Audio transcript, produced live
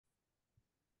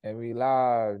And we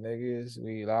live, niggas.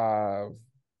 We live.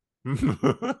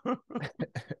 Mhm.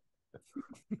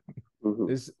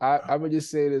 I'm gonna just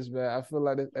say this, man. I feel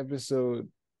like this episode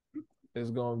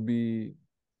is gonna be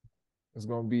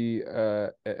an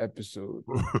episode.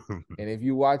 And if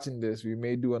you're watching this, we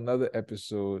may do another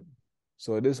episode.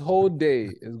 So this whole day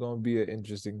is gonna be an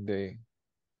interesting day.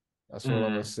 That's all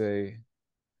I'm gonna say.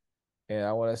 And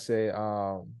I wanna say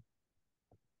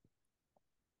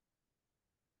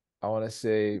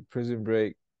Prison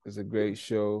Break is a great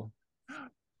show.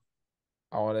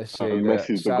 I wanna say And that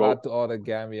Messi's the shout GOAT. out to all the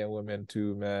Gambian women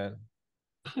too, man.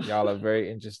 Y'all are very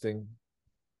interesting.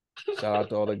 Shout out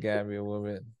to all the Gambian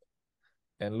women.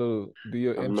 And Lou, do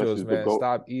your And intros, Messi's the man. GOAT.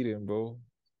 Stop eating, bro.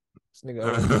 This nigga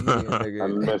already eating,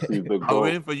 And nigga. Messi's the I'm GOAT.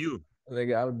 waiting for you.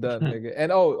 Nigga, I'm done, nigga.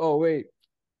 And wait.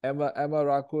 Emma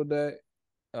Rakode.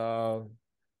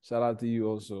 Shout out to you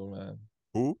also, man.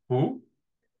 Who?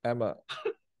 Emma.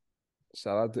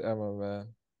 Shout out to Emma,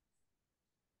 man.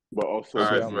 But also All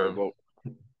right, Messi's the man. GOAT.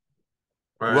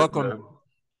 Right, welcome. Man.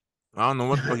 I don't know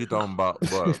what the fuck you're talking about,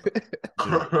 but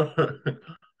you know,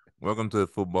 welcome to the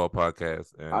football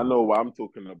podcast. And I know what I'm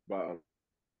talking about.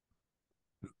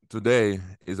 Today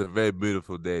is a very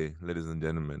beautiful day, ladies and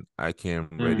gentlemen. I came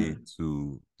ready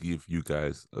to give you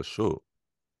guys a show.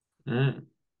 Right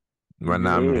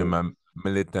now, I'm in my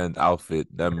militant outfit.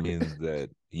 That means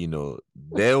that, you know,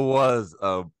 there was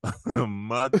a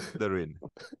murdering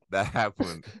that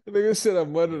happened. Nigga said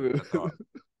I'm murdering.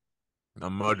 A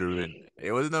murdering.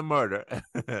 It wasn't a murder.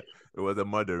 It was a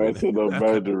murdering. I said a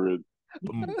murdering.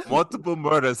 Multiple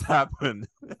murders happened.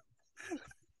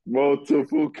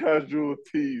 Multiple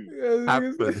casualties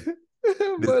happened this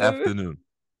afternoon.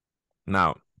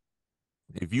 Now,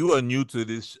 if you are new to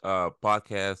this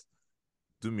podcast,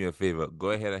 do me a favor.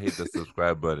 Go ahead and hit the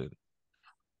subscribe button.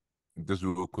 Just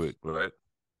real quick, right?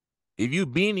 If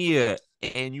you've been here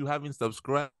and you haven't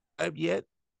subscribed yet,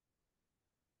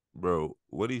 bro,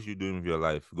 what is you doing with your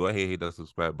life? Go ahead and hit the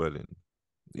subscribe button.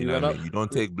 You know what I mean? You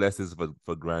don't take blessings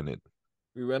for granted.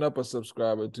 We went up a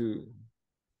subscriber too.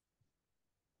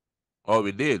 Oh,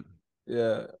 we did?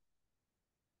 Yeah.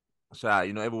 Shy,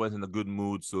 you know, everyone's in a good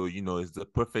mood, so, you know, it's the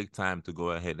perfect time to go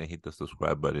ahead and hit the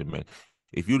subscribe button, man.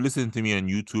 If you listen to me on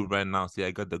YouTube right now, see,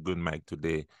 I got the good mic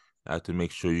today. I have to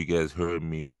make sure you guys heard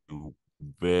me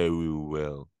very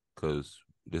well, because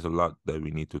there's a lot that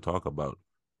we need to talk about,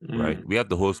 right? We have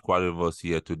the whole squad of us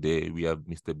here today. We have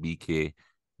Mr. BK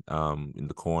in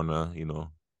the corner, you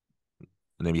know,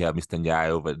 and then we have Mr. Nyai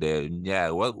over there.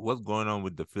 Yeah, what's going on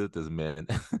with the filters, man?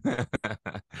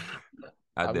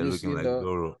 Out there looking like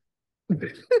Zoro.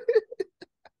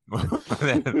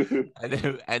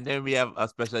 and then we have a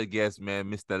special guest,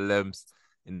 man, Mr. Lems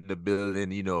in the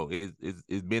building. You know,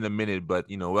 it's been a minute, but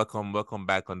you know, welcome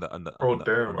back on the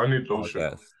damn, I need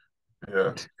lotion.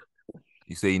 Yeah.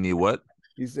 You say you need what?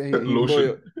 You say he's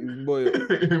lotion. He's boiled.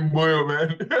 He's boiled,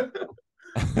 man.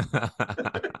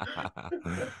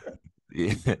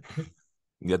 Yeah.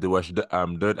 You got to wash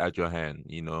dirt out your hand,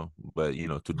 you know. But you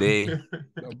know, today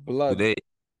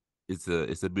it's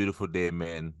a beautiful day,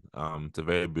 man. It's a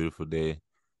very beautiful day.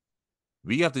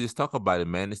 We have to just talk about it,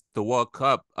 man. It's the World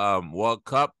Cup. World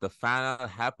Cup, the final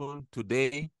happened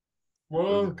today.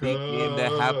 World Cup. Big game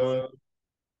that happened.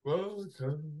 World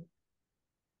Cup.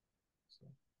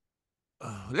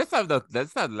 Let's start the lineup.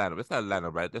 Let's start the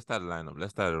lineup, right? Let's start the lineup.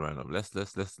 Let's start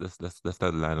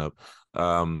the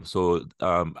lineup. So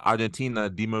Argentina,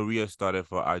 Di Maria started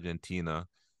for Argentina.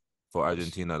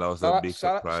 That was a big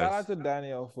surprise. Shout out to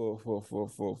Daniel for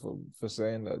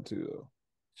saying that too, though.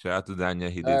 Shout out to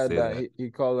Daniel. He did say that. He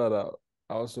called that out.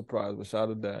 I was surprised, but shout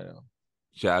out to Daniel.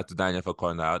 Shout out to Daniel for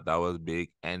calling out. That was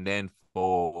big. And then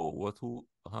for what the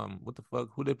fuck?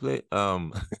 Who they play?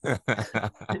 Who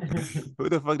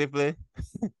the fuck they play?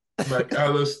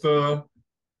 McAllister.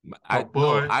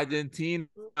 Argentina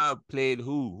played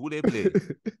who? Who they played?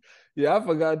 Yeah, I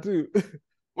forgot too.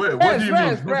 Wait, what do you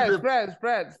mean?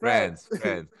 France.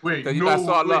 Wait, I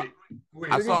saw a lot.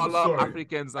 I saw a lot of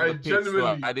Africans on the pitch,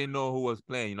 so I didn't know who was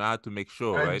playing. You know, I had to make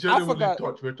sure, right? I genuinely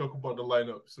thought we were talking about the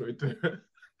lineup. Sorry.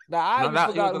 I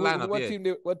forgot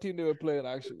what team they were playing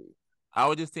actually. I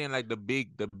was just saying like the big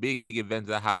events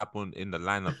that happened in the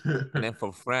lineup. And then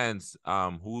for France,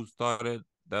 who started?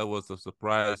 That was a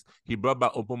surprise. He brought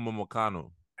back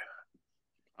Upamecano.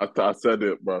 I said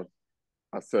it, bro.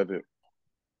 I said it.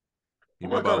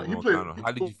 How did you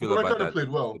feel about that? Played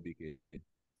well.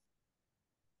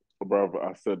 Bro,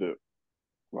 I said it.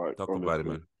 Like, talk honestly, about it,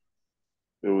 man.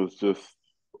 It was just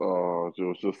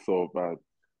so bad.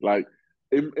 Like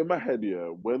in my head, yeah.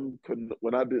 When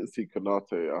I didn't see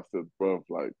Konate, I said, bro,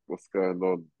 like, what's going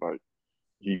on? Like,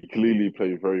 he clearly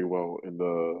played very well in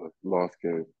the last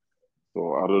game.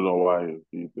 So I don't know why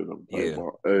he didn't play. Yeah.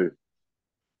 But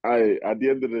hey, at the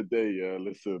end of the day, yeah,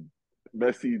 listen,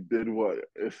 Messi did what,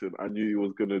 listen, I knew he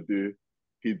was gonna do.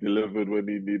 He delivered when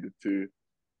he needed to.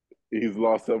 His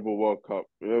last ever World Cup,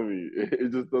 you know what I mean?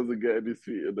 It just doesn't get any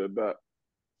sweeter than that.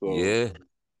 So Yeah.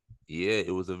 Yeah,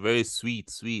 it was a very sweet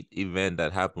event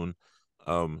that happened.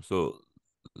 So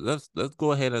let's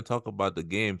go ahead and talk about the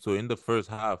game. So in the first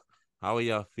half, how are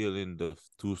y'all feeling the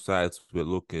two sides were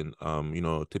looking?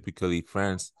 Typically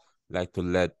France like to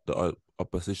let the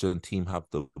opposition team have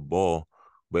the ball,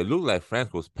 but it looked like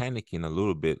France was panicking a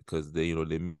little bit because they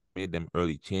made them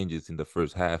early changes in the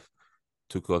first half,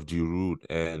 took off Giroud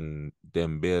and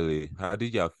Dembele. How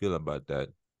did y'all feel about that?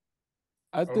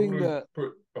 I I think wouldn't that.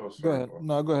 put. Oh, Go sorry, ahead. boss.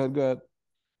 No, go ahead. Go ahead.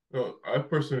 No, I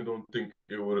personally don't think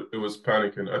it was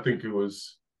panicking. I think it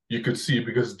was, you could see,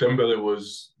 because Dembele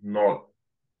was not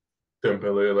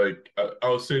Dembele. Like I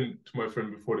was saying to my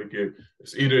friend before the game,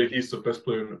 it's either he's the best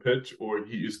player on the pitch or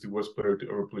he is the worst player to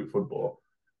ever play football.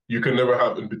 You can never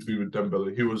have in between with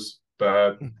Dembele. He was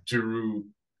bad. Giroud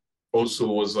also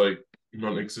was like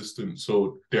non-existent.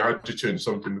 So they had to change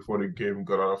something before the game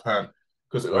got out of hand.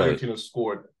 Because if Right. Argentina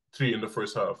scored 3 in the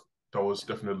first half, that was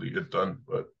definitely it done.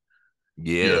 But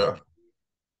Yeah. yeah.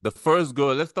 The first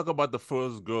goal, let's talk about the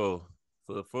first goal.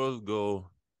 So the first goal,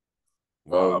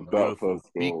 wow, that beautiful.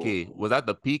 first goal, PK. Was that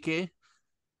the PK?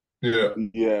 Yeah.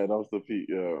 yeah, that was the peak,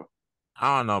 yeah.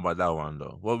 I don't know about that one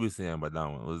though. What we saying about that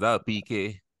one? Was that a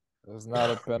PK? It's not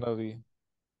a penalty.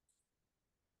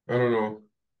 I don't know.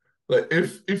 Like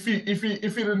if he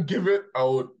didn't give it, I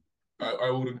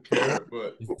wouldn't care.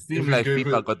 But It if seemed he like gave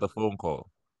FIFA it, got the phone call.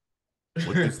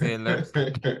 What you saying,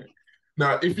 Lems?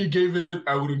 nah, if he gave it,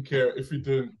 I wouldn't care. If he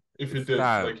didn't, if he It's did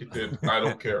time. like he did, I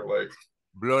don't care. Like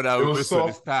Blow it that was whistle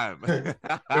this soft. time. It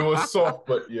was soft,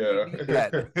 but We yeah. need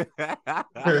that.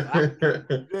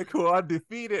 We're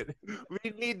undefeated.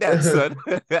 We need that, son.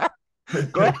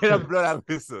 Go ahead and blow that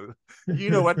whistle. You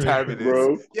know what time it is.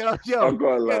 Bro, Yo, I'm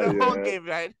gonna lie, the whole yeah. game,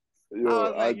 right? I Yo,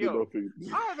 was I like, did not yo, think.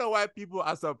 I don't know why people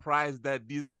are surprised that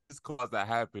these calls are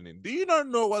happening. Do you not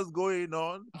know what's going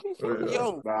on? Oh, yeah.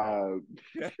 Yo.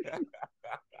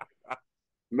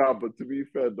 Nah, but to be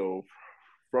fair though,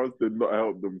 France did not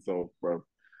help themselves, bro.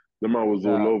 The man was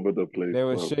all Nah, over the place, they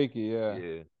were bro. shaky. Yeah.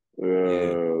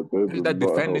 Yeah. They did That not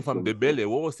defending help from themselves. Dembele,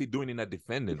 what was he doing in that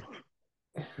defending?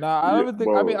 Nah, I Yeah, don't even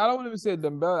think. I mean, bro. I don't even say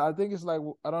Dembele. I think it's like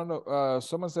I don't know.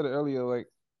 Someone said it earlier. Like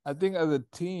I think as a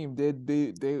team, they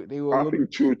were a I little think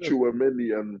bit shook.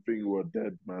 Chouameni and thing were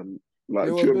dead, man. They Like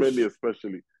were a bit. Chouameni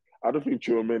especially. I don't think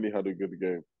Chouameni had a good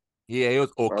game. Yeah, it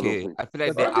was I don't okay. think. I feel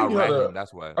like But they I think he had outran a. him.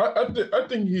 That's why. I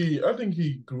think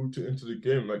he grew into the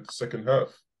game like the second half,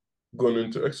 going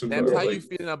into extra Lems, time. how you Like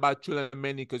feeling about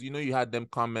Chouameni? Because you had them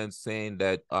comments saying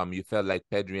that you felt like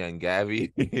Pedri and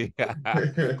Gavi.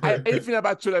 How you feeling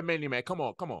about Chouameni, man? Come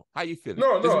on. How you feeling?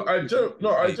 Just real quick, how I you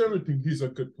feeling? generally think he's a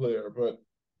good player, but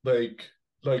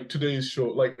like today's show,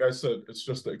 like I said, it's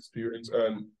just the experience.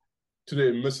 And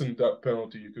today, missing that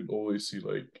penalty, you could always see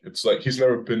like it's like he's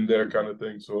never been there kind of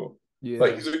thing. So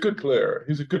like Yeah. he's a good player.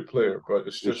 He's a good player, but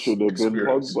it's It just should have been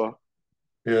experience. Pogba.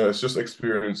 Yeah, it's just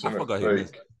experience, I and forgot he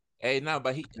missed. like Hey, but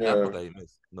I yeah, forgot he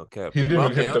missed. No cap. he didn't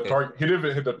But even hit the okay. target. He didn't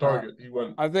even hit the Nah, target. I He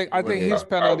think went his Yeah. out.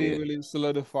 penalty Yeah. really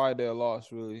solidified their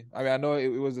loss. Really, I mean, I know it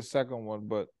was the second one,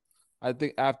 but I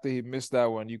think after he missed that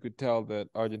one, you could tell that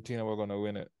Argentina were going to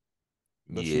win it,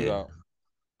 the Yeah. shootout.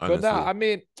 But now, Honestly. I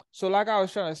mean, so like I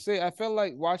was trying to say, I felt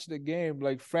like watching the game,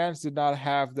 like France did not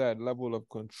have that level of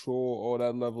control or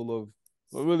that level of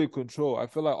really control. I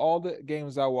feel like all the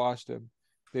games I watched them,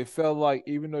 they felt like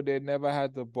even though they never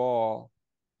had the ball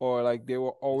or like they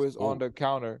were always on the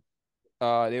counter,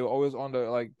 they were always under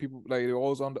like people like they were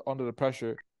always under the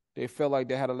pressure. They felt like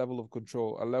they had a level of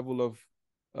control, a level of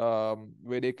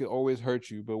where they could always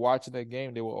hurt you. But watching the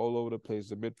game, they were all over the place.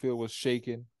 The midfield was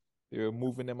shaking. They were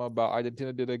moving them about.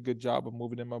 Argentina did a good job of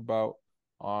moving them about.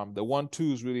 The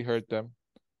 1-2s really hurt them.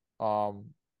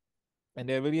 And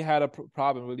they really had a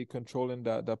problem really controlling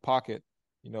the pocket.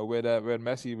 Where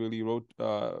Messi really wrote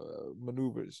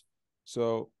maneuvers.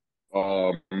 So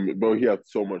Bro, he had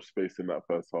so much space in that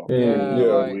first half. yeah,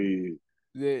 Yeah, like We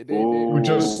they he would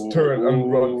just turn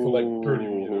and run for like 30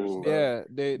 meters. oh, And yeah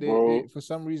they bro. for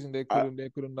some reason I, they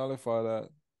couldn't nullify that.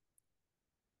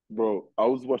 Bro, I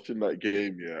was watching that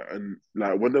game, yeah, and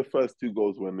like when the first two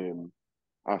goals went in,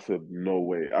 I said, no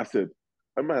way. I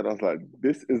was like,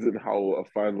 this isn't how a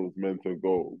final's meant to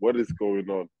go. What is going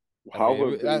on?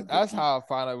 That's how I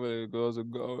find out where it goes.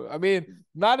 I mean,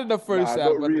 not in the first half,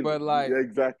 not really. but like yeah,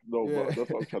 exactly. No, yeah. but that's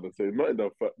what I'm trying to say. Not in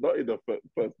the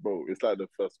first, bro. It's like the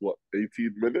first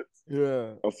 18 minutes.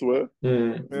 Yeah, I swear.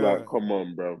 Mm. Like, come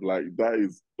on, bro. Like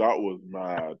that was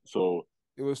mad. So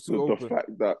it was too the open.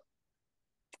 fact that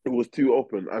it was too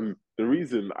open, and the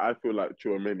reason I feel like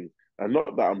Tchouaméni, and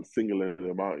not that I'm singling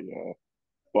him out, yeah,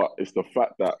 but it's the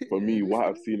fact that for me, what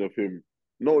I've seen of him,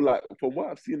 no, like from what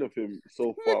I've seen of him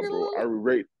so far, bro,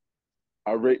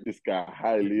 I rate this guy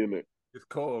highly in it. It's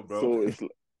cold, bro. So it's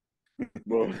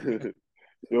bro,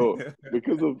 yo,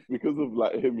 because of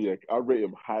like him, yeah, I rate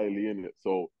him highly in it.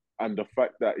 So, and the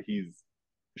fact that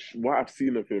what I've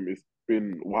seen of him has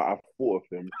been what I've thought of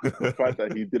him. The fact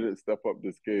that he didn't step up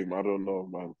this game, I don't know,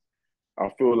 man. I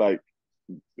feel like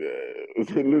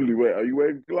Lily, wait, are you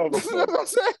wearing gloves? Nah.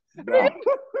 That's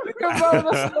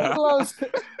no gloves.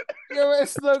 Yeah,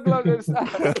 it's no gloves.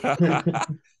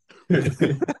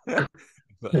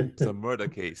 It's a murder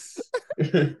case.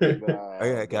 Nah,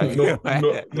 Okay,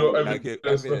 no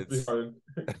evidence left behind.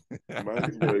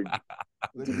 Man's wearing.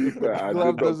 To be fair, I did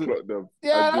not clock them.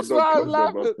 Yeah, that's why I was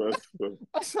laughing.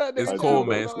 It's cold,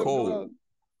 man. It's cold.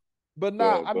 But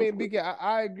nah, I mean, BK,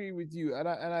 I agree with you, and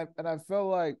I felt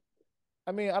like,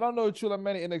 I mean, I don't know,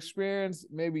 Tchouaméni inexperienced.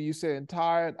 Maybe you saying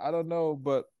tired. I don't know,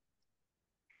 but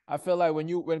I feel like when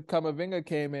Camavinga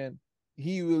came in,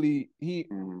 he really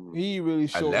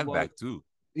showed. I left back too.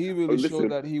 He really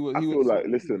showed that he was.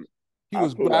 He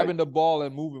was grabbing the ball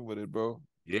and moving with it, bro.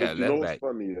 Yeah, you know what's back.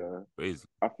 funny? Yeah, crazy.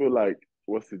 I feel like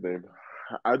what's his name,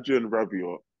 Adrian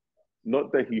Rabiot.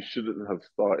 Not that he shouldn't have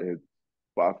started,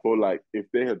 but I feel like if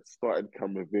they had started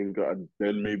Camavinga and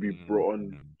then maybe brought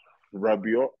on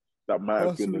Rabiot, that might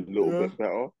have been a little bit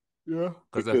better. Yeah,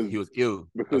 because he was ill.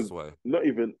 Because that's why. Not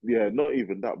even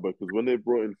that, because when they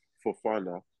brought in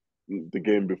Fofana the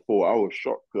game before, I was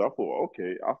shocked because I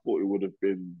thought it would have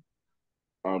been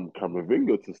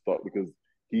Camavinga to start because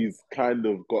he's kind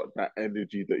of got that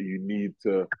energy that you need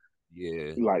to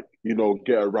like,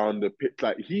 get around the pitch.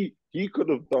 Like he could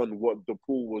have done what the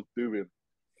pool was doing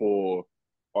for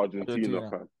Argentina.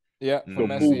 Fan. Yeah, the for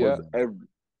Messi, pool was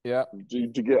yeah. Do you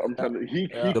get? I'm trying to.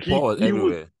 The ball was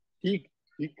everywhere. He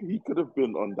could have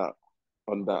been on that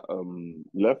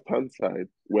left hand side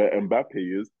where Mbappe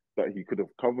is. That he could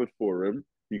have covered for him.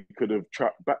 He could have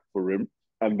trapped back for him,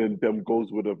 and then them goals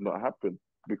would have not happened.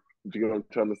 Do you know what I'm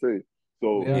trying to say?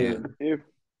 So if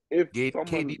someone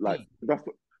KDP. like that's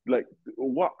like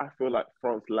what I feel like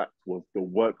France lacked was the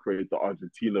work rate that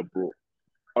Argentina brought.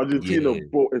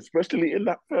 Brought, especially in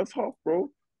that first half, bro.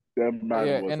 Their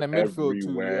man was in the midfield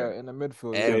everywhere. too. Yeah, in the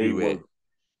midfield, everywhere.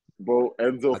 Bro,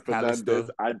 Enzo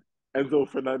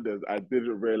Fernandez. I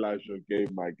didn't realize your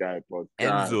game, my guy, but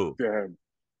Enzo.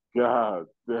 God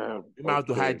damn. You might have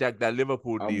to hijack that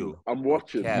Liverpool deal. I'm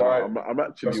watching. I'm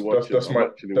actually watching.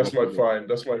 That's my fine.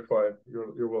 That's my fine.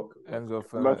 You're welcome. Enzo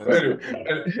Fernandez.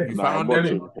 You found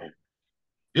it?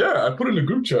 Yeah, I put in the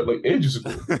group chat like ages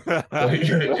ago.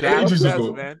 Ages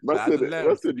ago. Man.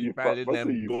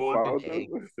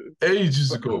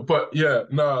 Ages ago. But yeah,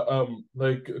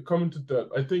 like coming to that,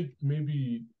 I think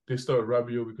maybe they started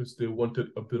Rabiot because they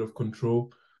wanted a bit of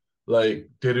control. Like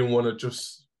they didn't want to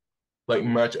just like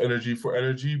match energy for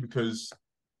energy because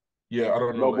I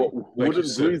don't know. No, but wouldn't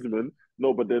Griezmann?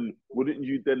 No, but then wouldn't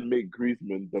you then make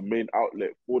Griezmann the main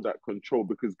outlet for that control?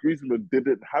 Because Griezmann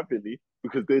didn't have any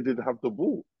because they didn't have the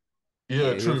ball.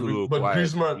 Yeah, true. But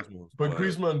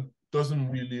Griezmann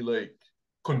doesn't really like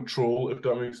control, if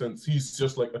that makes sense. He's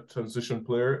just like a transition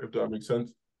player, if that makes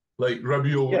sense. Like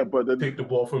Rabiot would take the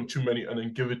ball from Tchouaméni and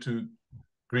then give it to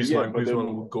Griezmann.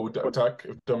 Griezmann will go with the attack,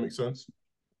 if that makes sense.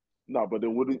 No, but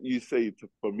then wouldn't you say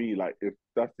for me, like if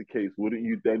that's the case, wouldn't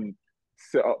you then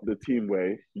set up the team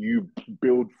where you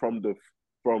build from the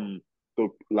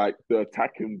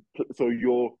attacking, so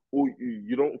you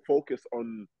don't focus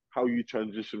on how you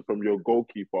transition from your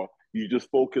goalkeeper, you just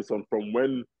focus on from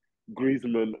when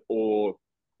Griezmann or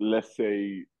let's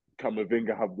say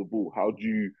Camavinga have the ball, how do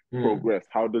you progress?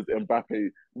 How does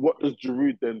Mbappe, what does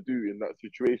Giroud then do in that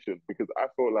situation? Because I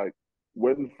felt like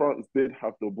when France did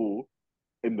have the ball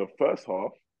in the first half,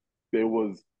 there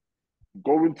was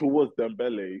going towards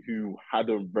Dembele, who had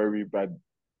a very bad,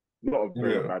 not a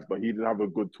very bad, but he didn't have a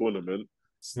good tournament.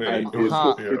 And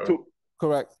it took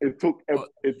correct. It took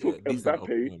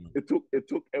Mbappe. It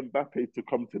took Mbappe to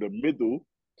come to the middle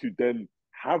to then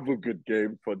have a good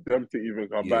game for them to even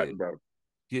come back, bro.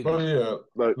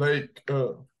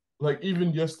 Like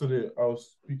even yesterday, I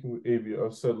was speaking with Avi. I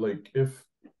said like if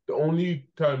the only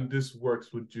time this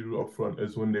works with Giroud up front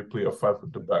is when they play a 5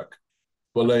 at the back.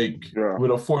 But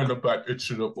with a 4 in the back, it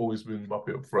should have always been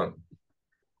Mbappe up front.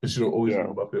 It should have always been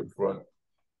Mbappe in front.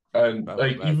 And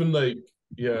even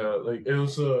it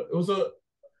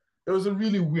was a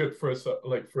really weird first half.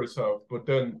 But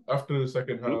then after the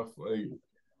second half,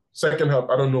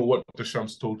 I don't know what the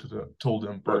Shams told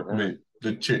them, but mate,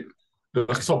 the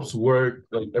stops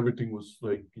worked, like everything was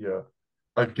like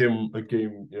a game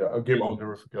I'll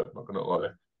never forget, not gonna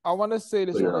lie. I want to say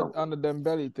this on the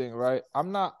Dembele thing, right? I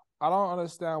don't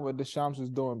understand what Deschamps is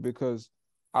doing because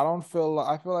I feel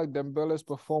like Dembele's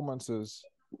performances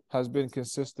has been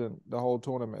consistent the whole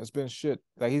tournament. It's been shit.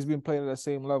 Like he's been playing at the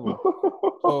same level.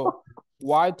 So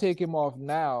why take him off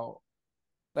now?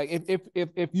 Like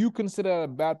if you consider that a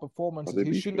bad performance,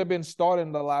 he shouldn't have been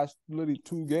starting the last literally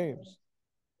 2 games.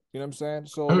 You know what I'm saying?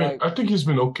 So I think he's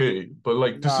been okay, but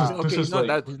like this is like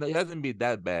he hasn't been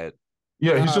that bad.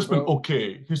 Yeah, he's just been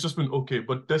okay. He's just been okay,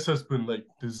 but this has been like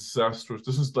disastrous.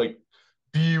 This is like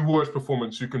the worst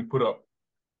performance you can put up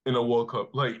in a World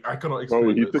Cup. Like I cannot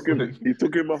explain. He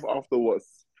took him off after what,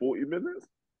 40 minutes?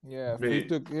 Yeah, he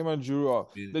took him and Giroud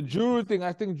off. The Giroud thing,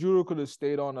 I think Giroud could have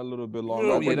stayed on a little bit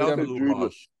longer. But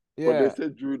they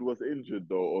said Giroud was injured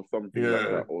though, or something like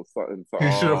that, or something.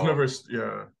 He should have never.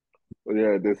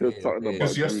 Yeah, they said something about.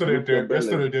 Because yesterday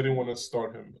they didn't want to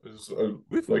start him and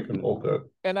all that.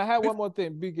 And I had one more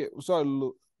thing, BK. Sorry,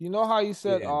 Luke. You know how you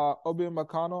said Obi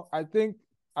Meccano? I think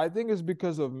it's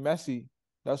because of Messi.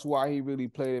 That's why he really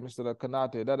played him instead of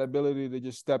Konate. That ability to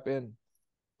just step in.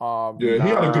 He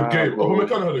had a good game. Obi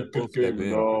Meccano had a good game.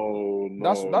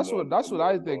 That's what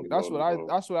I think. That's what I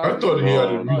thought he had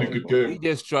a really good game. He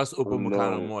just trusts Obi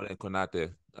Meccano more than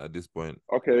Konate at this point.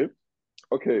 Okay.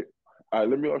 All right,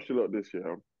 let me ask you like this,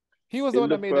 yeah. He was the one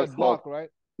that made that block, right?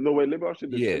 No, wait, let me ask you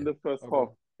this. In the first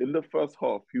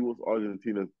half, he was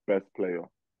Argentina's best player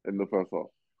in the first half.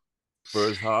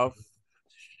 First half?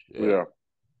 Yeah.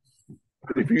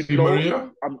 If you Di Maria?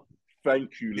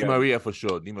 Thank you, Di Maria for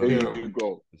sure. Di Maria. There you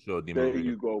go. For sure, Di There Maria.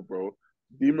 you go, bro.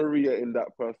 Di Maria in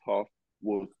that first half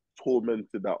was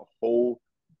tormented that whole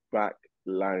back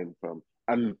line, fam.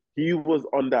 And he was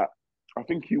on that, I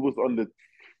think he was on the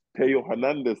Teo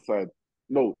Hernandez side.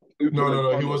 No, he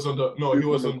was on the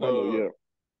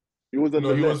He was on the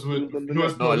left.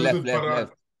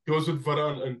 He was with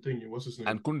Varane and thingy. What's his name?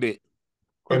 And Koundé.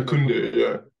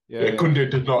 Koundé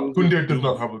did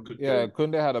not have a good game. Yeah,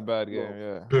 Koundé had a bad game.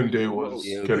 Yeah, Koundé was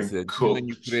getting cooked. When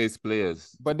you praise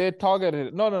players, but they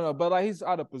targeted. No. But like he's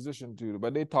out of position too.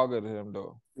 But they targeted him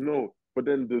though. No, but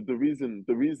then the reason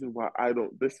why I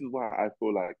don't. This is why I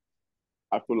feel like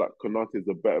Konate is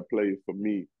a better player for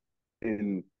me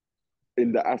in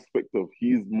the aspect of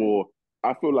he's more.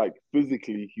 I feel like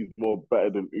physically he's more better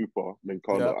than Upa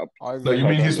Meccano. Yeah, you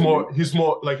mean he's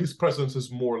more like his presence is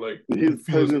more like his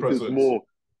presence is more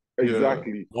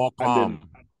exactly more calm.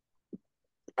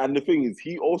 And the thing is,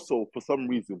 he also for some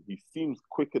reason he seems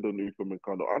quicker than Upa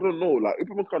Meccano. I don't know, like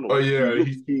Upa Meccano. Oh yeah,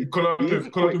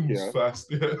 Konate moves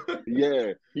fast.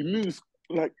 Yeah, he moves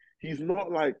like he's not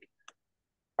like.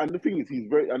 And the thing is,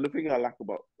 and the thing I like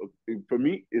about for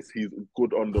me is he's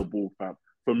good on the ball, fam.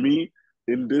 For me,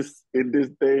 in this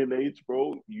day and age,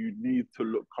 bro, you need to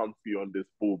look comfy on this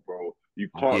ball, bro. You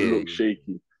can't look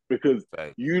shaky because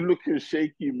you looking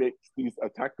shaky makes these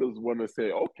attackers want to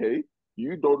say, okay,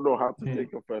 you don't know how to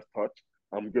take a first touch.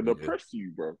 I'm gonna press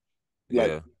you, bro.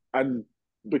 And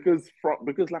because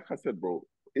like I said, bro,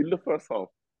 in the first half,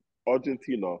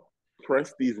 Argentina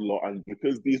pressed these lot, and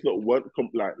because these lot weren't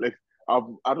I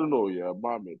don't know,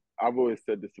 Mohamed. I've always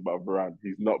said this about Varane.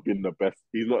 He's not been the best.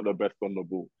 He's not the best on the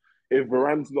ball. If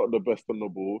Varane's not the best on the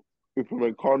ball, if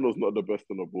Meccano's not the best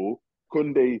on the ball,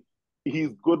 Koundé,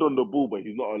 he's good on the ball, but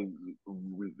he's not on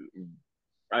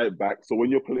right back. So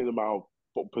when you're playing him out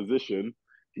of position,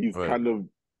 he's kind of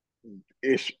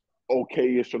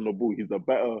okay-ish on the ball. He's a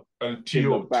better and in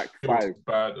the back five.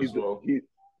 Bad as well.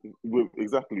 With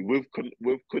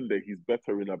Koundé, he's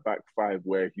better in a back five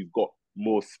where he's got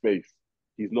more space.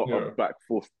 He's not a back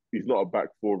four. He's not a back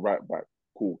four right back.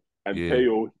 Cool. And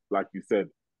Teo, like you said,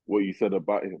 what you said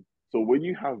about him. So when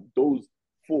you have those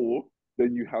four,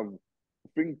 then you have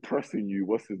thing pressing you.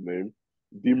 What's his name?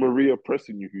 Di Maria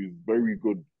pressing you, who's very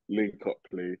good link up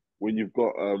play. When you've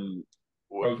got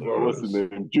what's his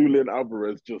name? Julian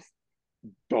Alvarez just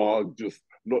not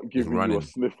giving you a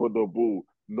sniff of the ball,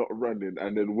 not running.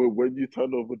 And then when you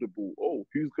turn over the ball,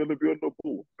 who's gonna be on the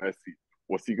ball? Messi.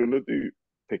 What's he gonna do?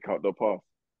 Pick out the pass.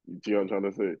 Do you know what I'm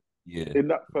trying to say? Yeah. In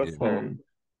that first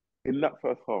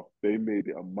half, they made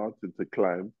it a mountain to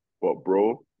climb. But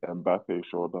bro, Mbappe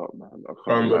showed up, man.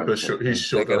 He showed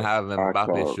second up. half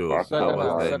Mbappe show. That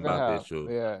was the Mbappe show.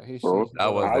 Yeah,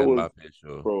 that was the Mbappe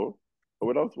show. Bro,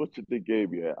 when I was watching the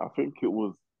game, I think it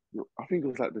was I think it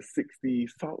was like the 60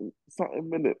 something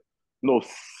minute. No,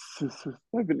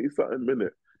 70 something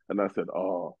minute. And I said,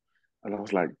 oh, and I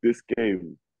was like, this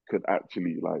game could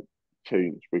actually like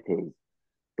change because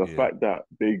the fact that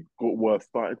were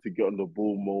starting to get on the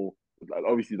ball more, like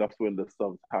obviously that's when the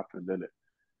subs happened, innit?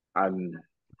 And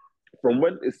from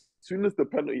as soon as the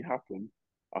penalty happened,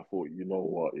 I thought, you know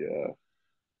what, yeah,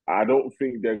 I don't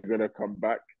think they're gonna come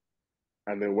back.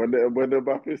 And then when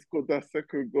Mbappe scored that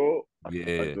second goal, I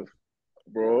just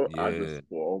thought,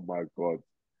 oh my god.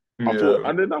 I thought,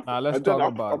 and then let's talk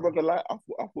about I'm not gonna lie, I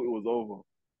thought it was over.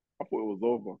 I thought it was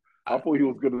over. I thought he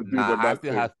was gonna do the I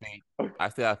still have faith. I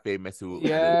still have faith Messi will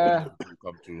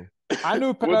come through. I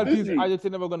knew penalties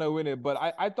Argentina were gonna win it, but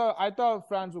I thought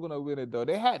France were gonna win it though.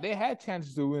 They had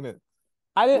chances to win it.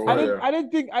 I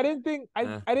didn't think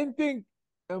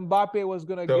Mbappe was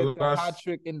gonna get the hat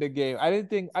trick in the game. I didn't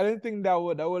think that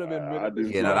would have been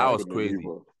really that was crazy.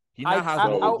 He now has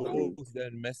more goals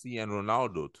than Messi and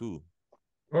Ronaldo too.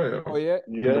 Oh yeah.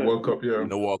 In the World Cup, In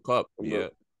the World Cup,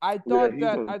 I thought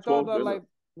that like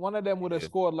one of them would have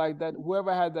scored like that.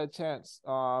 Whoever had that chance,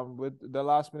 with the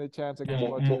last minute chance against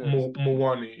Martinez.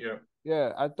 Mwani,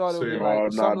 yeah, I thought it would be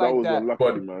like something like that.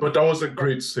 Unlucky, but that was a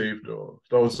great save, though.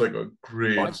 That was like a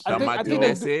great. I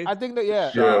think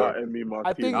that Shout out Emi Martinez.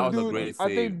 I think that was a great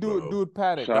save, dude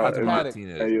panicked. Shout out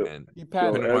Martinez, man. He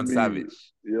panicked. One savage.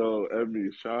 Yo,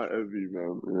 Emi, shout out Emi,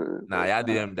 man. Nah, y'all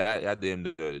did him that. Y'all did him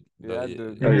the.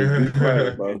 Hey, be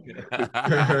quiet, man.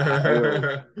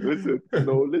 Listen.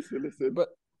 But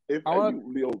if any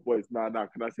boys,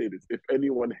 can I say this? If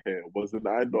anyone here wasn't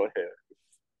I not here,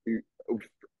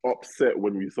 upset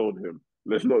when we sold him.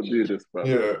 Let's not do this, man.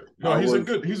 Yeah, no, he's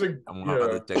a. I'm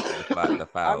gonna check the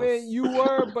files. I mean, you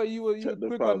were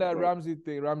quick on that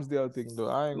Ramsdale thing, though.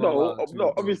 I ain't gonna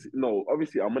obviously,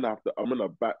 I'm gonna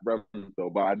back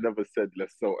Ramsdale, but I never said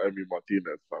let's sell Emi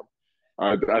Martinez, fam.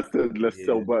 I said let's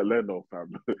sell Bert Leno,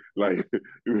 fam. Like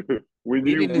he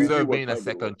didn't deserve being a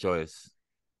second choice.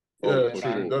 Yeah,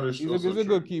 that is he's a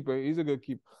good keeper. He's a good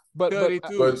keeper. But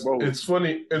it's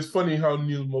funny. It's funny how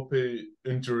Neil Maupay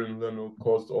injuring Leno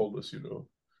caused all this. You know,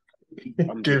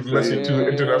 gave Messi 2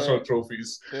 international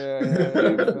trophies.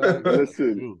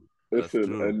 Listen,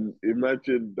 and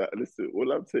imagine that. Listen,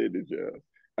 all I'm saying is,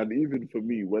 and even for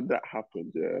me, when that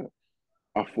happened,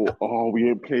 I thought, oh, we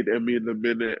ain't played Emi in a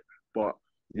minute, but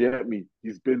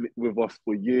he's been with us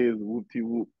for years.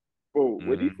 Whoop-de-whoop. Bro,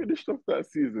 when he finished off that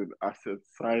season, I said,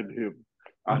 sign him.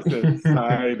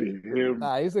 Sign him.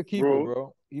 Nah, he's a keeper,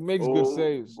 bro. He makes good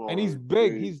saves. And he's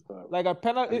big. He's like a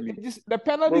penalty. The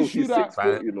penalty shootout. He's 6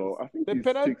 foot, you know. I think he's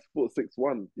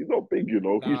 6'1". He's not big, you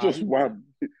know. He's just one.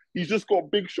 He's just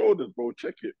got big shoulders, bro.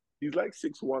 Check it. He's like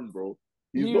 6'1", bro.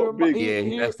 He's not big.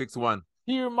 He's like 6'1".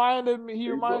 He reminds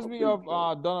me of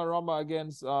Donnarumma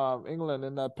against England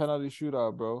in that penalty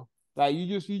shootout, bro. Like you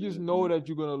just know that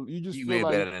you just feel way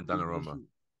better than Donnarumma.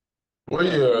 Well,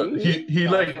 yeah, he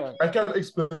like I can't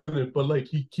explain it, but like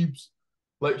he keeps,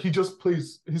 like he just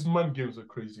plays. His mind games are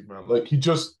crazy, man. Like he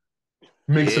just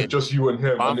makes it just you and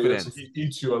him, confidence. And he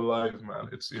eats you alive, man.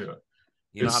 It's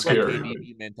it's scary.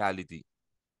 KDB mentality.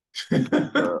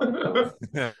 But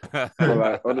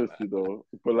like honestly though,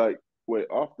 wait, when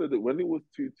it was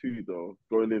 2-2 though,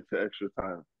 going into extra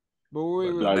time. But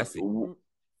wait, like,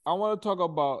 I want to talk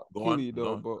about Keely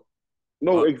though, but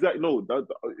no, exactly. No, that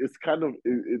it's kind of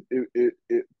it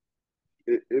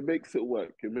makes it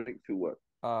work. It makes it work.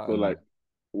 So like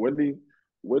when the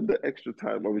extra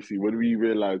time, obviously, when we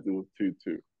realized it was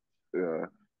 2-2,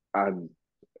 and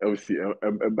obviously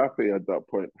Mbappe at that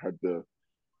point had the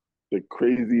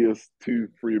craziest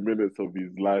 2-3 minutes of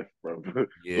his life, bro.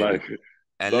 Yeah. Like,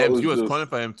 and Lems, you was calling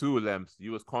for him too, Lems.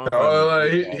 You was calling for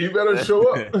him. He better show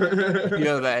up. He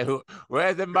was like,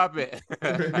 where's Mbappe?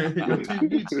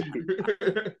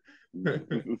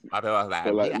 Mbappe was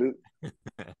like,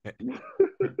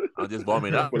 I'm just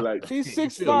warming up. Like, he's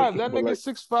 6'5". That nigga's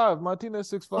 6'5". Martinez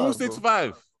 6'5". Who's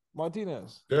 6'5"?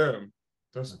 Martinez. Damn.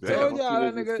 That's damn.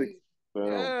 That nigga.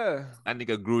 Yeah. That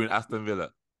nigga grew in Aston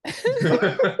Villa.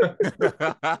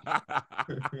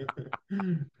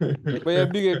 But yeah,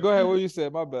 Big, go ahead. What you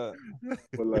said? My bad.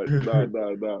 But like,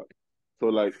 nah. So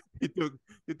like, he took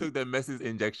the Messi's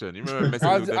injection. You remember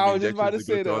Messi? I was just about to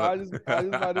say that. I was just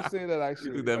about to say that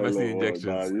actually. He took the Messi injections.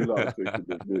 Nah, you're not taking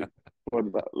the bit.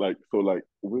 But like, so like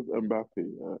with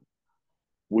Mbappe,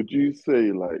 would you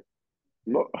say like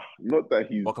not that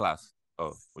he's world class?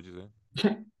 Oh, what'd you say?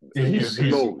 he's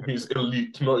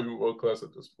elite, not even world class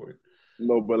at this point.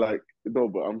 No, but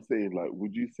I'm saying like,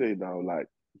 would you say now like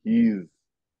he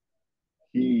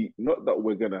not that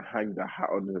we're gonna hang the hat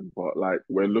on him, but like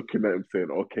we're looking at him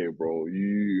saying, okay, bro,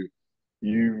 you've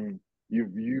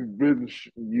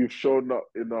you've shown up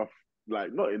enough,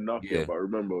 like not enough Yeah. yet, but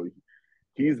remember,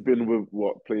 he's been with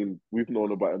playing. We've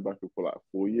known about Mbappe for like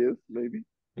 4 years, maybe.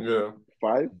 Yeah.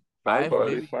 Five. Five, I'd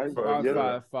say maybe? five. Five, Yeah.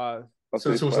 yeah. Five. I'd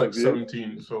Since say he was like 5 years.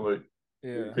 17, so like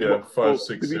Yeah. yeah, Well, 5, to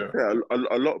 6, be yeah. fair,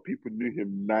 a lot of people knew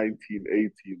him 19,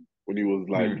 18 when he was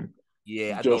like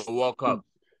Yeah, at just the World Cup.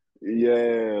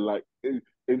 yeah, like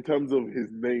in terms of his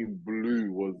name,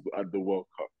 Blue was at the World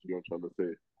Cup. You know what I'm trying to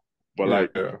say? But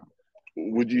like, Yeah.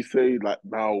 would you say like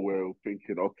now we're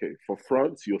thinking, okay, for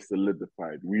France, you're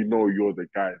solidified. We know you're the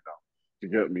guy now. You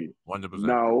get me?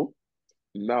 100%.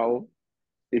 Now,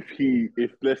 if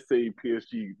let's say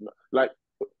PSG, like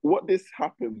what this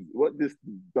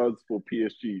does for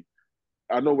PSG,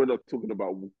 I know we're not talking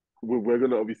about, we're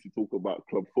going to obviously talk about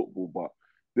club football, but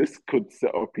this could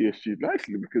set up PSG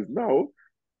nicely because now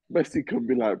Messi can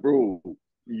be like, bro,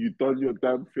 you done your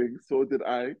damn thing, so did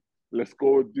I. Let's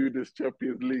go and do this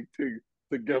Champions League thing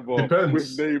together with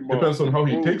Neymar. Depends on how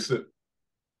he takes it.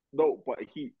 No, but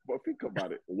think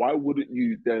about it. Why wouldn't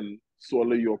you then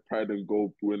swallow your pride and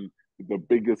go win the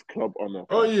biggest club honor?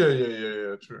 Oh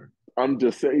yeah, true. I'm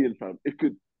just saying, fam. It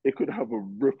could have a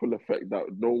ripple effect that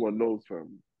no one knows,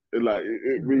 fam. It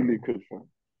really could, fam.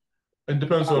 It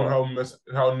depends on how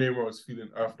Neymar is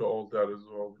feeling after all that as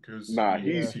well, because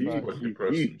he's quite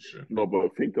depressed and shit. No,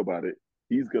 but think about it.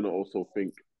 He's gonna also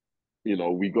think,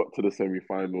 we got to the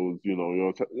semi-finals.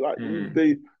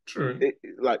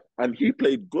 And he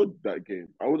played good that game.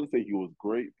 I wouldn't say he was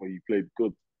great, but he played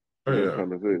good. You know what I'm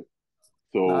trying to say.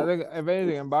 So I think if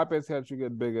anything, Mbappe's head should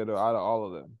get bigger though, out of all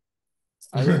of them.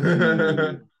 I think,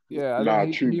 I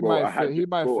think he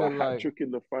might feel like trick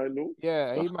in the final.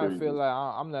 Yeah, he might feel like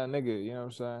I'm that nigga. You know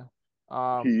what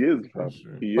I'm saying? He is, fam.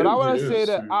 But I want to say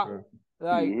that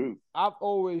I've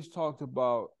always talked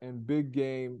about in big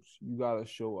games, you gotta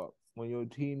show up when your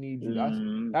team needs you.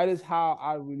 That is how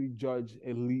I really judge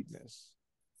eliteness.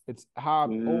 It's how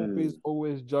I've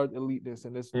always judge eliteness,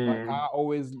 and it's like how I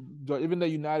always judge even the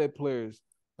United players,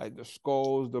 like the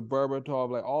Scholes, the Berbatov,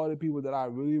 like all the people that I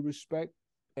really respect.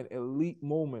 In elite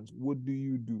moments, what do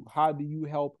you do? How do you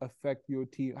help affect your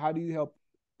team? How do you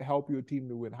help your team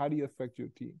to win? How do you affect your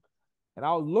team? And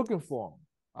I was looking for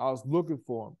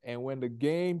him. And when the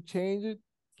game changed,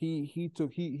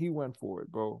 he went for it,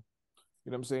 bro.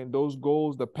 You know what I'm saying? Those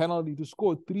goals, the penalty, to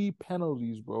score 3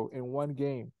 penalties, bro, in one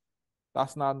game.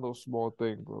 That's not no small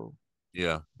thing, bro.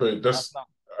 Yeah. But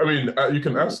you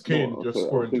can ask Kane just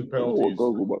scoring 2 penalties.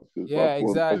 Yeah,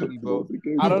 exactly, bro.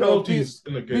 I don't know.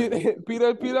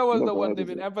 Peter was the one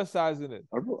even emphasizing it.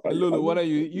 Lulu, what are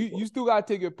you still gotta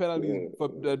take your penalties for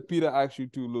that Peter asked you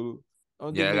to, Lulu.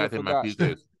 I gotta take my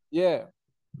Peters. Yeah.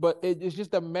 But it's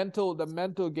just the mental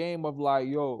game of like,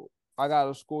 yo, I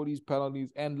gotta score these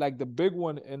penalties. And like the big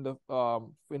one in the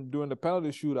during the penalty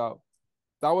shootout,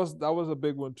 that was a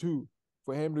big one too.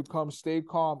 For him to stay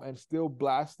calm and still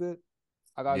blast it.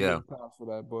 I gotta give him props for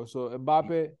that, bro. So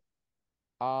Mbappe,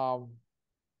 I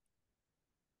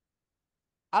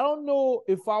don't know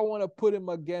if I want to put him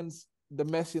against the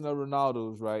Messi and the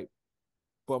Ronaldos, right?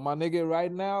 But my nigga,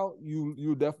 right now,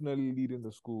 you definitely leading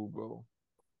the school, bro.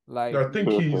 Like I think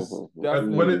he's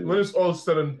when it's all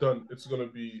said and done, he's gonna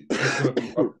be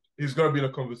in a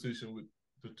conversation with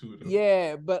the two of them.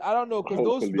 Yeah, but I don't know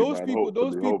because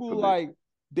those people like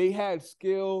they had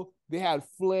skill, they had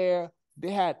flair. They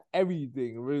had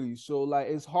everything, really. So, like,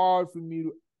 it's hard for me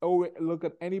to always look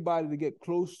at anybody to get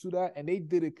close to that. And they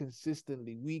did it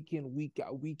consistently, week in, week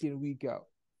out.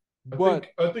 But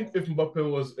I think if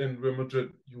Mbappe was in Real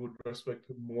Madrid, you would respect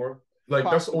him more. Like,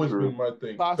 that's always been my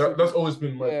thing. That's always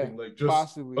been my thing. Like,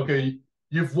 just, okay,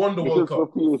 you've won the World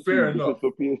Cup. Fair enough.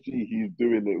 Because for PSG, he's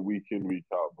doing it week in, week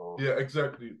out, bro. Yeah,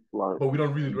 exactly. But we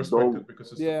don't really respect it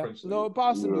because it's the French league. No,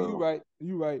 possibly.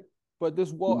 You're right. But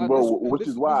this which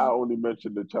is why I only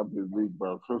mentioned the Champions League,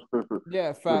 bro.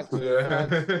 Yeah, facts. But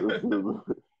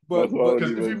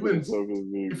because if he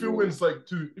wins like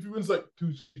two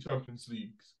Champions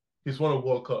Leagues, he's won a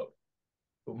World Cup,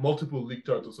 multiple league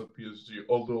titles at PSG.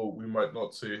 Although we might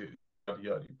not say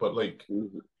yada, but like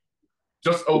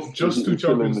just 2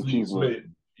 Champions Leagues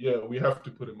made. Yeah, we have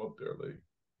to put him up there, like.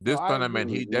 This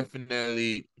tournament, he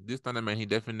definitely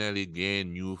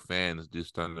gained new fans.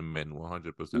 This tournament,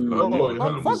 100%.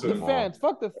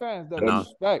 Fuck the fans. The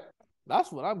respect.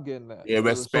 That's what I'm getting at. Yeah,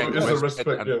 respect and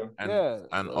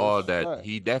all that. Respect.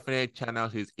 He definitely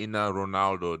channeled his inner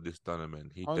Ronaldo this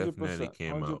tournament. He definitely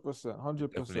came out.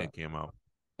 100%. Definitely came out.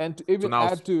 And to even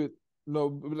add to it,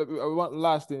 one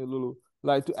last thing, Lulu.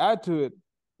 Like to add to it,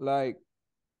 like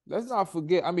let's not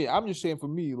forget. I mean, I'm just saying for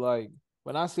me, like.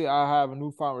 When I say I have a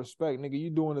newfound respect, nigga, you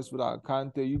doing this without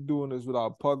Kante, you doing this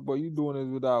without Pogba, you doing this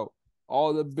without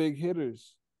all the big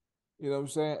hitters. You know what I'm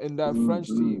saying? In that French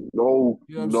team. No,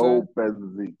 You know what I'm no saying?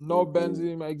 Benzema. No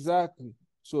Benzema, exactly.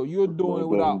 So you're doing it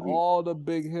without all the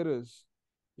big hitters.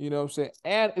 You know what I'm saying?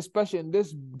 And especially in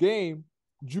this game,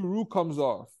 Giroud comes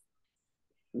off.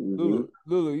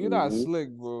 Lulu, you're not slick,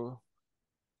 bro.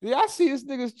 Yeah, I see this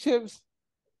nigga's chips.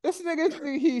 This nigga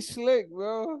think he's slick,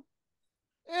 bro.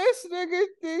 This nigga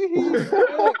think he's slick.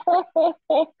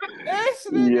 This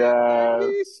nigga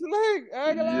think he's slick.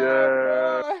 I lie,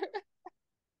 bro.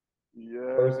 Yeah.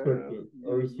 I respect it. I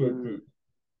respect it.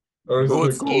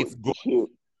 Goats eat goats.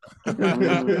 I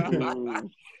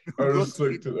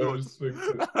respect it. I respect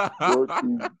it. Goats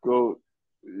eat goats.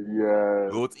 Yeah.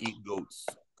 Goats eat goats.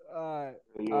 All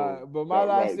right. But my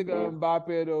last thing on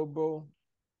Mbappe though, bro.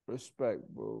 Respect,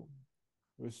 bro.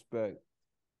 Respect.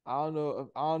 I don't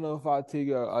know if I take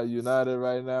a United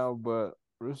right now, but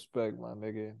respect, my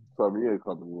nigga. So he ain't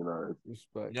coming United.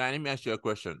 Respect. Yeah, let me ask you a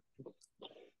question.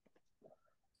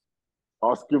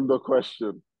 Ask him the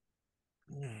question.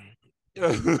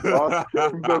 Ask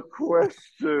him the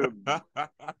question.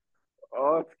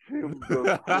 Ask him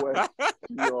the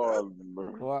question.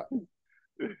 What?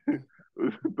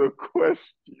 The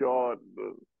question.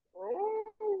 Oh,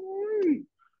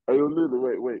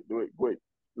 wait.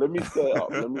 Let me set it up.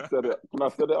 Can I set it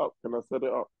up? Set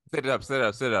it up. Let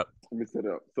me set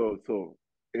it up. So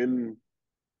in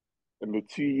the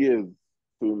 2 years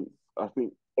since, I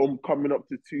think coming up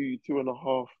to two and a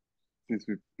half since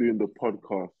we've been doing the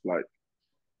podcast, like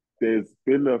there's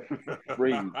been a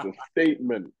phrase, a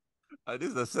statement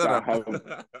this is a setup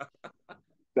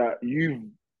that you've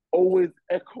always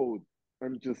echoed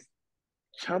and just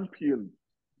championed,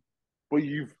 but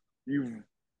you've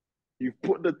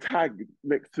put the tag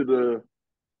next to the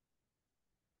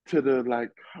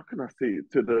like, how can I say it,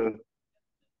 to the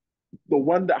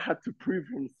one that had to prove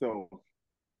himself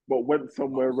but went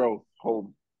somewhere else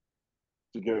home.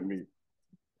 Do you get me?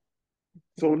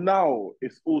 So now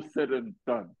it's all said and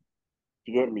done.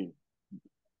 Do you get me?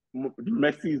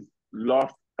 Messi's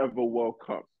last ever World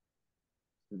Cup.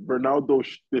 Ronaldo,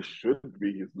 this should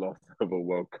be his last ever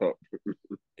World Cup.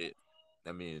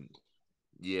 I mean,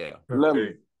 yeah.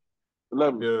 Lem,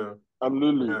 yeah. and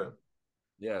Lulu.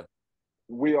 Yeah.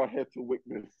 We are here to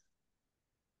witness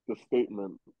the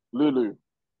statement. Lulu,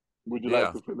 would you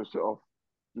like to finish it off?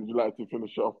 Would you like to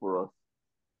finish it off for us?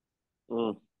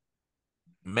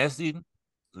 Messi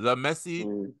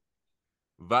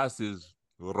versus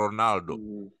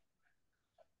Ronaldo.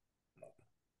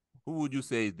 Who would you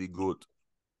say is the GOAT?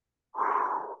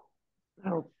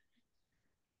 Damn.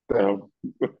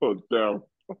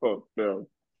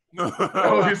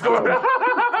 Oh, he's gone.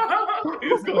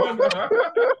 He's gone.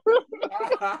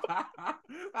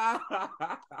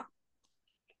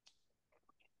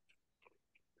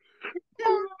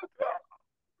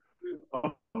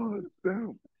 Oh,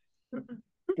 damn.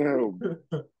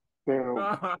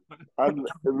 And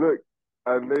look,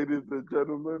 and ladies and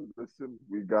gentlemen, listen,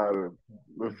 we got him.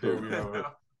 Listen, there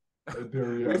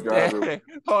we have it. We got him.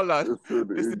 Hold on.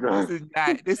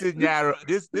 This is Nyaro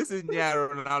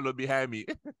Ronaldo behind me.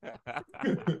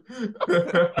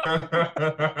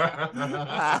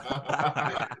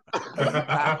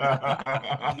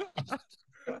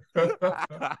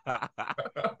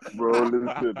 Bro,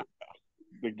 listen.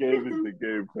 The game is the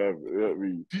game, fam.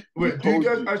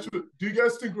 Do you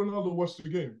guys think Ronaldo watched the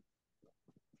game?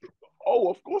 Oh,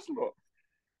 of course not.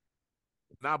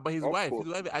 Nah, but his wife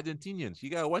is Argentinian. She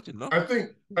gotta watch it, no? I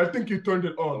think he turned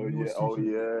it on when it was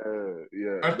 2-2.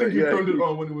 Yeah. I think he turned it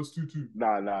on when it was 2-2.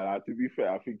 Nah. To be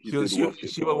fair, I think he did watch it.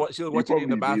 She was watching it in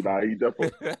the bathroom. He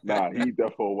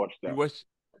definitely watched that.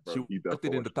 She watched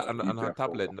it on her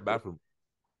tablet in the bathroom.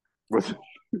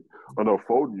 On her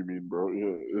phone, you mean, bro?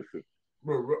 Yeah, listen.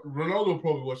 Bro, Ronaldo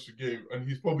probably watched the game, and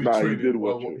he's probably training. He did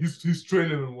watch it. He's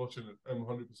training and watching it. I'm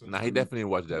 100%. Nah, he definitely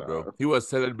watched that, bro. He was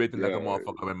celebrating like a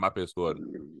motherfucker when Mbappe scored.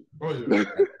 Oh yeah.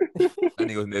 And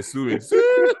he was there suing.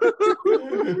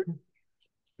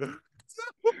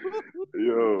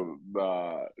 Yo,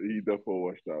 nah, he definitely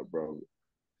watched that, bro.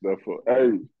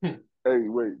 Definitely. Hey,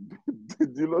 wait.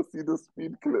 Did you not see the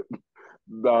speed clip?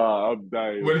 Nah, I'm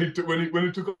dying. When he took off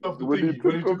the thingy,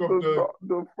 when he took off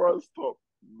the front stop.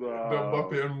 The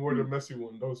Mbappe and wore the Messi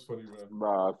one. That was funny, man.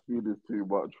 Nah, speed is too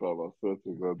much, fam. I swear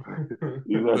to God.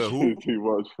 He's actually too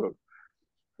much, fam.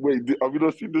 Wait, have you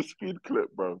not seen the speed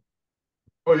clip, bro?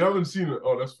 Oh, you haven't seen it?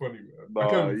 Oh, that's funny, man. Nah, I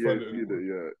can't find it.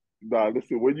 Yeah. Nah,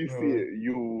 listen, when you see it,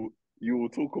 you will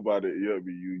talk about it,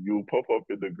 you'll pop up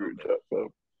in the group chat, fam.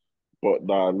 But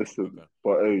nah, listen. Okay.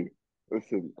 But hey,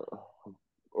 listen.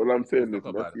 All I'm saying is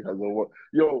Messi has a what?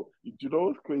 Yo, do you know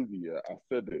what's crazy? Yeah, I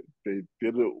said it. They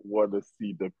didn't want to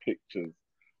see the pictures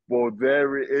Well,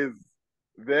 there it is.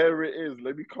 There it is.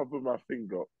 Let me cover my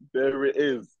finger. There it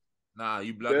is. Nah,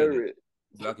 you blocking There it.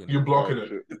 Blocking You're it. blocking Oh, it.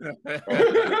 shit.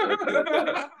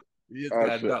 You Okay. just Oh,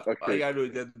 gotta shit. duck. All you Okay. gotta do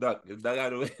is just duck. Just duck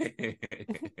out of the way.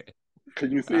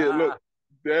 Can you see it? Look.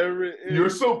 There it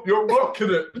is. You're blocking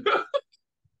it.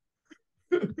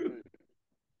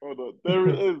 Hold on. There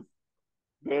it is.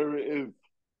 There it is.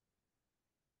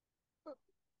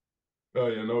 Oh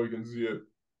yeah, now we can see it.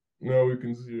 Now we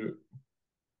can see it.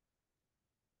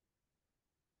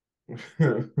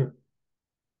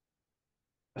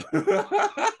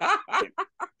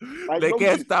 They know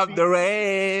can't you stop see the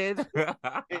rain.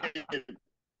 it.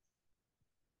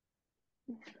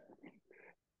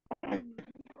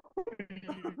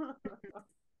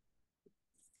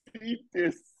 See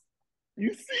this.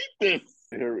 You see this.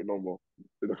 I hear it no more.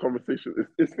 The conversation,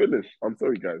 it's finished. I'm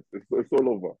sorry, guys. It's all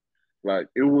over. Like,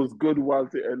 it was good while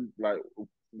it ended, like,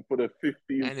 for the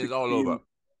 15, And it's 16, all over.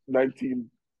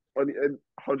 19, 20, and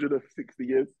 160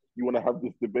 years. You want to have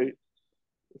this debate?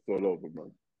 It's all over,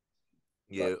 man.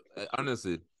 Yeah,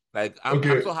 honestly. Like, I'm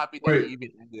Okay, so happy that wait. he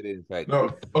even ended it, in fact. No,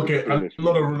 okay, It's I'm finished,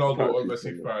 not a man. Ronaldo Can't or keep Messi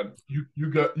saying fan. You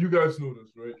guys know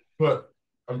this, right? But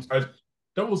I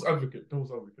devil's advocate.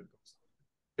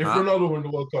 If Huh? Ronaldo won the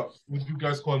World Cup, would you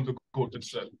guys call him the GOAT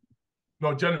instead?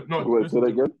 No, Wait, say that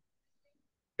again?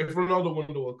 If Ronaldo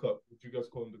won the World Cup, would you guys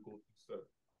call him the GOAT instead?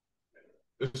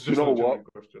 It's You just know a what? genuine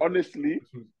question. Honestly,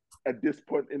 at this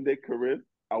point in their career,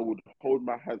 I would hold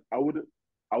my hand. I would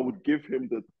give him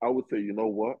the. I would say, you know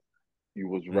what? He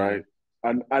was right.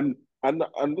 And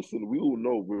listen, we all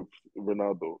know with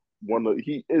Ronaldo,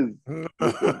 he is,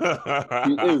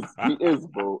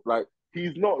 bro. Like,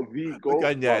 he's not the Look GOAT,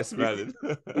 at but smelling.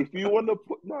 if you want to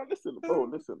put, no, listen, bro,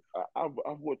 listen. I've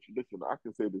watched. Listen, I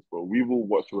can say this, bro. We've all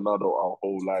watched Ronaldo our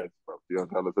whole lives, bro. You know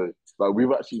what I'm trying to say? Like,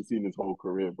 we've actually seen his whole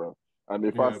career, bro. And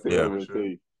if I sit here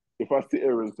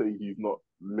and say, he's not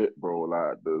lit, bro,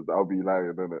 like, I'll be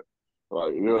lying, innit?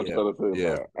 Like, you know what I'm trying to say?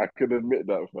 Like, I can admit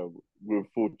that, fam, with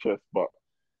full chest. But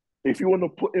if you want to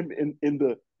put him in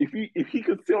the, if he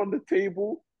could sit on the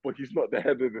table, but he's not the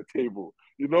head of the table,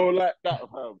 you know, like that,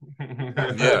 fam.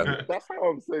 That's how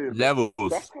I'm saying it. Levels.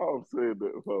 That's how I'm saying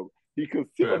it, fam. He can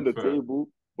sit on the table,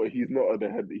 but he's not at the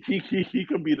head. He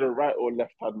can be the right or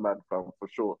left hand man, fam, for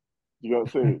sure. You know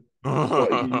what I'm saying? But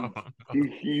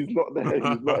he's not the head.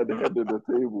 He's not at the head of the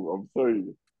table.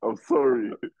 I'm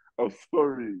sorry.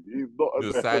 He's not at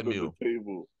the head of the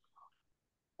table.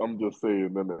 I'm just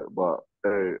saying, innit? But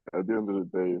hey, at the end of the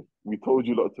day, we told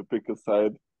you lot to pick a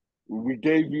side. We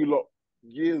gave you lot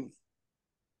years.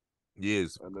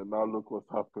 And then now look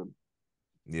what's happened.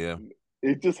 Yeah.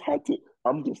 It just had to,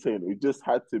 I'm just saying, it just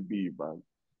had to be, man.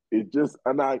 It just,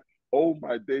 oh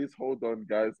my days, hold on,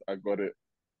 guys. I got it.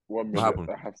 1 minute.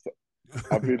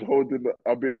 I've been holding,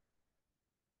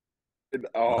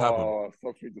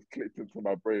 something just clicked into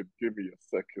my brain. Give me a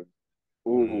second.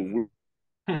 Oh,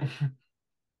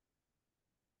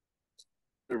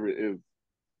 here it is.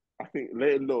 I think,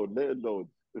 let it load.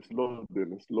 It's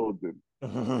loading.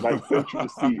 Like Central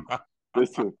C.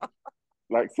 Listen,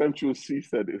 like Central C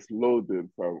said, it's loading,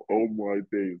 fam. Oh my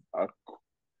days. I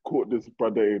caught this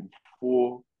brother in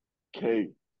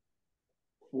 4K.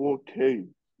 4K.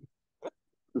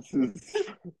 This is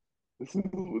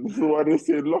why they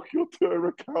say lock your Twitter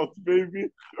accounts,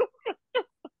 baby.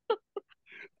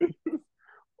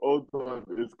 Hold on,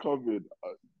 it's coming.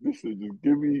 Listen, just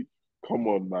give me. Come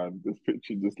on, man. This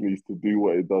picture just needs to do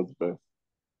what it does best.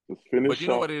 Just finish. But you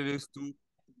know what it is too.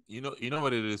 You know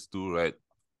what it is too, right?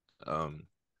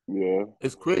 Yeah.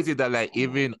 It's crazy that like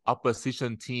even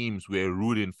opposition teams were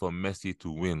rooting for Messi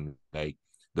to win. Like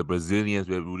the Brazilians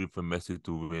were rooting for Messi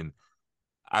to win.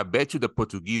 I bet you the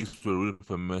Portuguese were rooting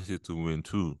for Messi to win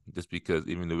too, just because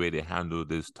even the way they handled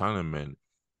this tournament.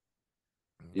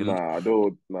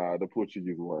 The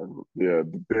Portuguese one. Yeah,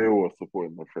 they were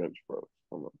supporting the French, bro.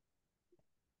 Come on.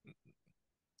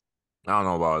 I don't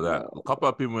know about that. A couple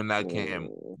of people in that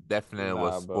camp definitely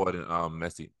was supporting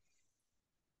Messi.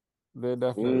 They're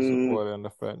definitely supporting the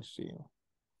French team.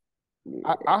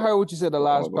 I heard what you said the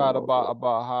last part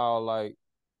about how like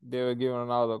they were giving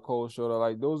another cold shoulder.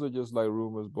 Like those are just like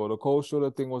rumors, bro. The cold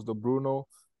shoulder thing was the Bruno.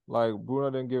 Like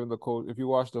Bruno didn't give him the cold. If you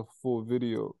watch the full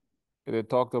video, they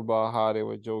talked about how they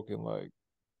were joking. Like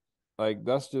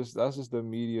that's just the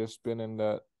media spinning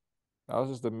that. That was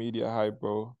just the media hype,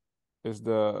 bro. It's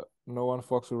the no one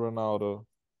fucks with Ronaldo,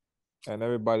 and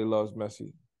everybody loves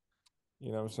Messi.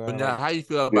 You know what I'm saying? But now, how you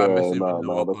feel about Messi winning the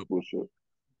World Cup? Bullshit.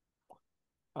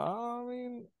 I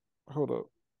mean, hold up.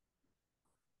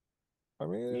 I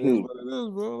mean, it is what it is,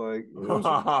 bro. Like, you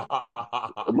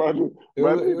know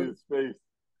imagine his face.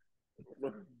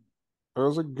 It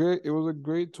was a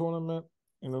great tournament.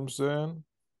 You know what I'm saying?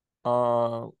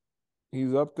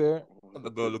 He's up there. Look at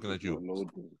the girl looking at you.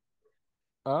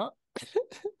 Huh?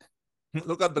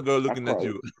 Look at the girl looking at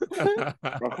you. I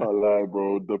can't lie,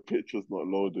 bro. The picture's not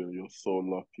loading. You're so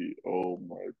lucky. Oh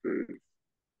my days.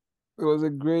 It was a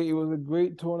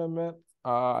great tournament.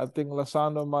 I think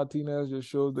Lisandro Martinez just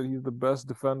shows that he's the best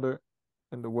defender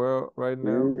in the world right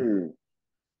now.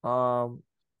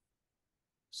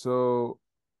 So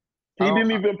he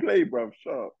didn't even play, bruv.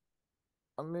 Shut up.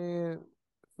 I mean,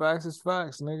 facts is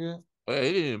facts, nigga. Hey,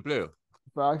 he didn't play.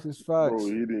 Facts is facts. Bro,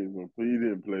 he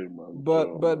didn't play, man.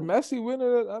 But Messi won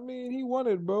it. I mean, he won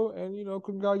it, bro. And you know,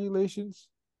 congratulations.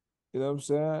 You know what I'm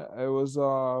saying? It was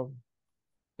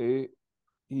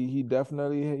he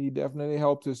definitely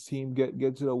helped his team get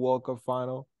to the World Cup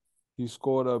final. He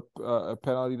scored a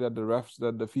penalty that the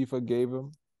FIFA gave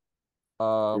him.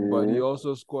 But he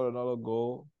also scored another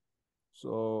goal.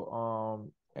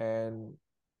 So and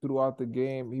throughout the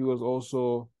game, he was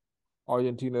also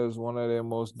Argentina's one of their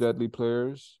most deadly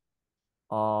players.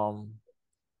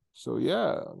 So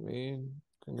yeah, I mean,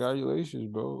 congratulations,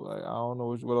 bro. Like, I don't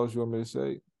know what else you want me to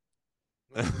say.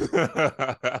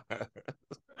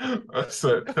 I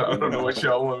said, I don't know what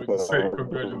y'all want me to say.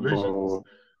 Congratulations.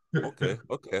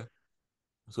 Okay.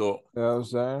 So, you know what I'm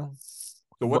saying?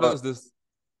 So what does this?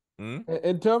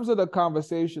 In terms of the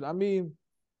conversation, I mean,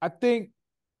 I think,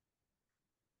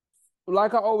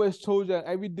 like I always told you,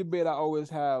 every debate I always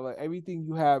have, like everything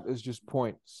you have is just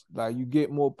points. Like you get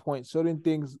more points. Certain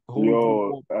things hold you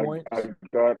more points. I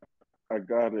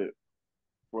got it.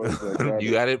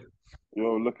 You got it?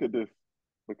 Yo, look at this.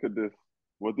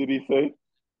 What did he say?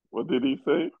 What?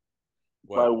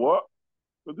 By what?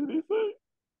 What did he say?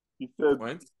 He said,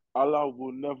 points? Allah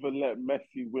will never let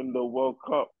Messi win the World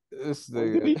Cup.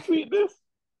 Did he tweet this?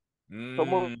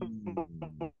 Someone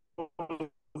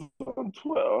on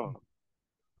Twitter.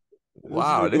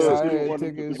 Wow, this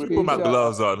is. Put my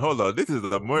gloves on. Hold on, this is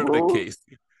a murder case.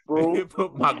 Bro,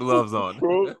 put my gloves on.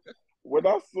 Bro, when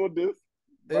I saw this,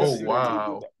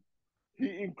 wow,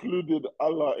 he included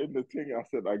Allah in the thing. I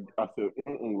said,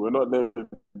 we're not letting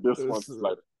this one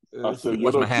slide. I said,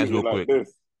 wash my hands real quick.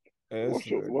 This.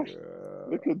 Wash.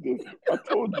 Look at this. I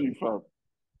told you, fam.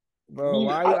 Bro,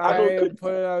 why I ain't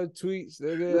putting out tweets,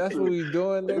 nigga? That's what we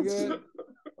doing, nigga.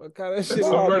 What kind of shit? It's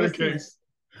a murder case.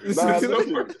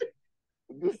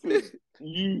 Listen,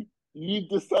 you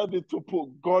decided to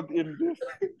put God in this,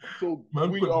 so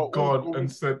man put God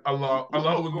and said Allah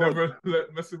will never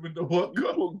let Messi win the World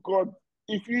Cup. You put God.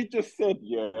 If you just said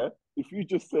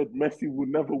Messi will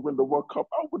never win the World Cup,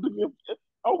 I wouldn't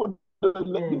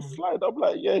let this slide. I'm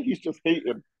like, yeah, he's just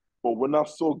hating. But when I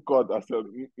saw God, I said,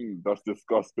 that's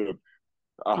disgusting.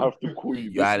 I have to call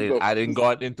you. I didn't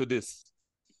God into this.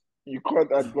 You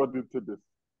can't add God into this.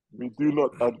 We do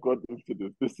not add God into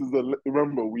this. This is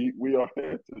remember, we are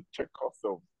here to check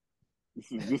ourselves.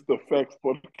 This is just a Factz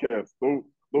podcast.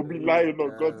 Don't be lying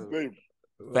on God's name.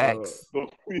 Facts.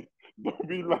 Don't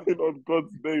be lying on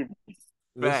God's name.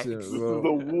 Facts. This is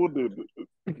a warning.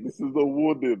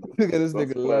 Look at this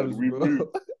nigga Labs, bro.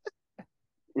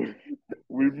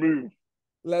 We move.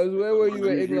 Labs, where were you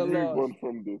in England? We move on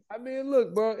from this. I mean,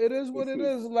 look, bro, it is what it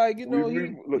is. Like, you know,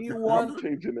 he won. I'm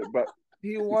changing it back.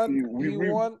 He won. He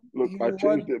won. Look, I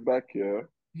changed it back here.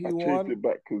 I changed it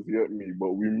back because he hurt me,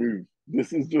 but we moved.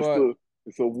 This is just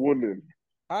it's a warning.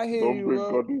 I hear you,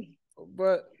 bro.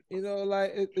 But you know,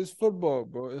 like it's football,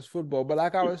 bro. It's football. But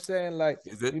like I was saying, like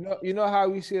you know how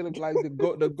we say like the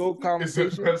GOAT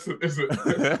conversation. Is it?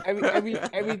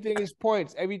 Everything is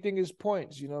points. Everything is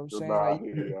points. You know what I'm saying?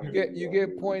 Like, you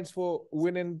get points for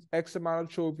winning X amount of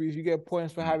trophies. You get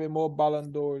points for having more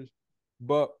Ballon d'Ors.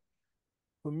 But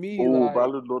for me,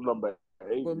 Ballon d'Or number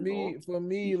 8. For me,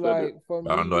 you know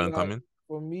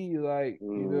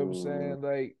what I'm saying?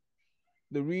 Like,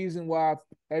 the reason why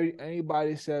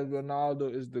anybody says Ronaldo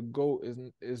is the GOAT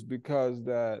is because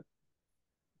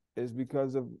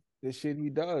of the shit he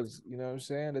does. You know what I'm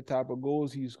saying? The type of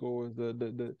goals he scores,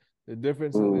 the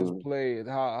difference in his play, and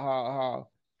how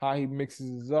he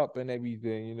mixes up and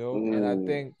everything. You know, and I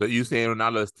think. But you saying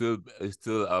Ronaldo is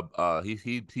still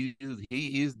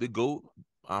he is the GOAT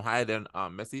higher than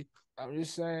Messi? I'm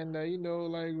just saying that, you know,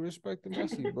 like, respect the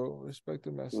Messi, bro. Respect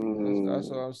the Messi. That's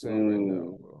all I'm saying right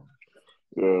now, bro.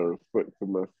 Yeah, respect to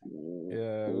Messi.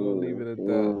 Yeah, we'll leave it at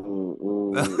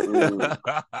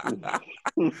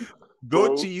that.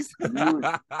 Go cheese.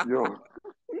 Yo.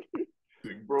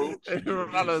 Bro, go cheese. You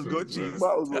might as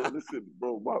well, listen,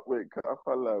 bro. Wait, I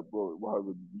can't lie, bro.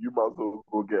 You might as well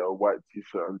go get a white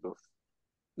t-shirt and just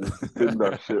spin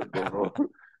that shit, bro.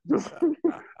 Just spin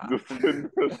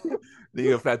that shit.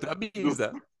 Nigga, flat. I mean,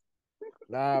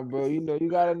 Nah, bro. You know, you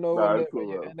gotta know Nah, it's when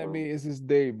your alright, enemy fam. is his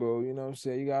day, bro. You know what I'm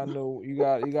saying? You gotta know. You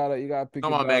gotta pick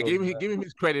Come your on, man. battles, man. Give him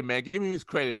his credit, man. Give him his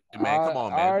credit, man. I Come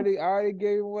on, I man. already I already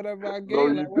gave him whatever I No,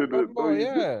 gave. you Like what didn't. No, more? you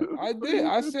Yeah, didn't. I No, did. you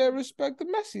I didn't. said respect to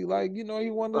Messi. Like, you know, he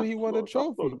won a That's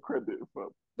trophy. not credit, fam.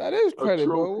 That is A credit,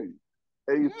 bro. trophy.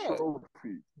 A Yeah.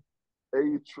 trophy.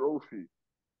 A trophy.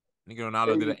 Nigga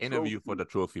Ronaldo did A an interview for trophy. the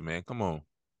trophy, man. Come on.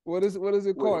 What is it Wait,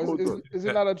 called? hold on. Is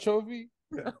it not a trophy?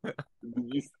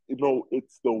 You know,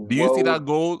 it's the Do you see World that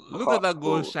gold? Look at Cup, that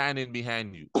gold bro. shining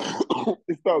behind you.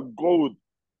 It's that gold.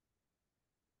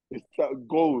 It's that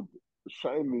gold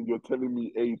shining. You're telling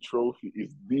me a trophy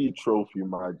is the trophy,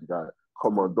 my guy.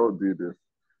 Come on, don't do this.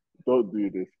 Don't do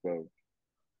this, fam.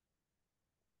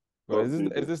 But Don't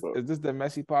do this, fam. is this the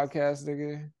Messi podcast,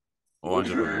 nigga?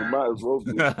 It might as well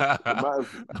be.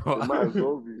 It might as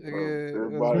well be, fam. Nigga,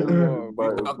 let's move on, We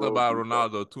Might as bro. talked well about be, fam.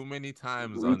 Ronaldo too many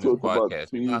times We on this talked about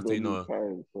podcast. We too have to, many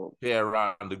times, fam. play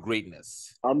around the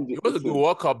greatness. I'm It just was a good listen.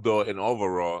 World Cup, though, in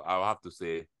overall, I'll have to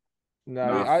say. Nah,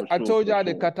 Nah, yeah, for I sure, told for y'all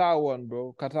the sure. Qatar won,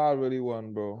 bro. Qatar really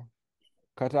won, bro.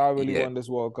 Qatar really Yeah, won this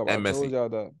World Cup. I and told Messi. y'all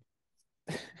that.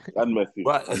 And Messi.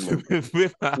 But And Messi.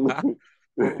 with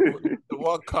the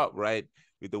World Cup, right?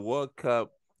 With the World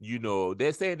Cup, you know,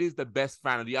 they're saying this is the best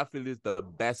final. Do y'all feel this is the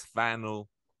best final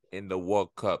in the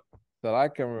World Cup? That I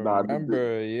can Nah,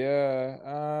 remember,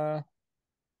 yeah.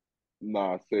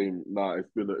 Nah, same. Nah, it's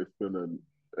been an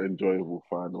enjoyable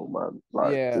final, man.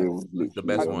 Like Yeah. it was It's the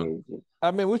literally best one. amazing.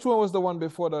 I mean, which one was the one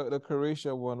before the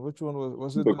Croatia one? Which one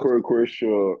was it The the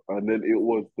Croatia, and then it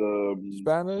was the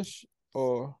Spanish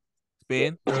or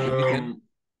Spain? no,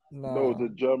 nah? the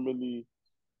Germany.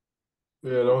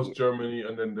 Yeah, that was Germany,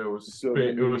 and then there was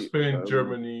Spain. It was Germany, Spain,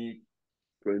 Germany,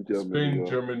 Germany,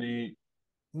 Germany,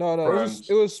 No, France.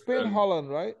 it was Spain, and Holland,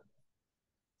 right?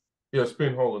 yeah,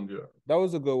 Spain, Holland. Yeah, That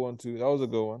was a good one too. That was a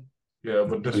good one. yeah,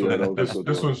 but this Yeah, that one, was a good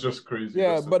this one. one's just crazy.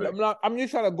 Yeah, That's the but thing. I'm just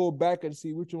trying to go back and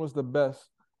see which one was the best.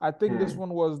 I think this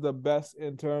one was the best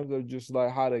in terms of just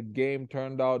like how the game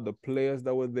turned out, the players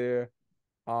that were there,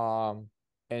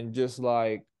 and just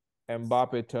like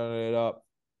Mbappe turning it up.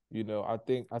 You know, I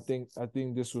think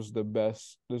this was the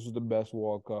best. This was the best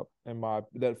World Cup in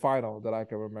that final that I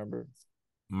can remember.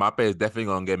 Mbappe is definitely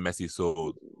gonna get Messi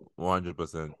sold,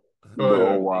 100%. Oh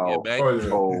yeah. wow! Back. Oh yeah.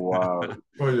 Oh wow!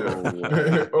 Oh yeah. Oh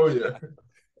wow! Oh yeah.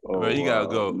 Oh But you gotta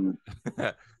wow! go.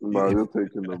 Nah, you're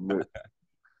taking the mic.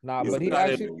 Nah, You're but he taking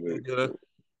actually the mic.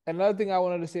 another thing I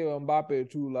wanted to say about Mbappe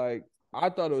too, like I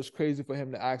thought it was crazy for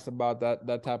him to ask about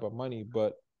that type of money,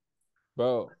 but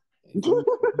bro, if you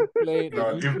Nah,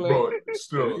 if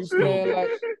still, you still playing though,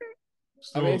 like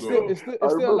I mean still though.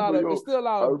 I remember, it's yo. still a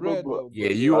lot I of bread remember. though, Yeah,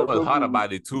 but you I was hot remember.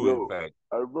 about it too, in fact.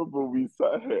 I remember we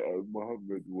sat here and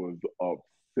Mohammed was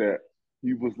upset.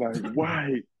 He was like,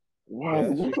 "Why? Why?" yeah, I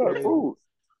that was shit like, crazy. "Bro."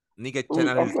 Nigga I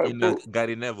channel was his like, inner "Bro,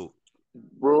 Gary Neville.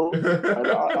 bro."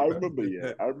 And I remember,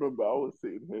 yeah, I remember I was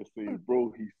sitting here saying,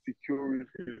 "Bro, he's securing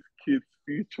his kid's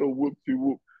future." Whoop de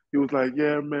whoop. He was like,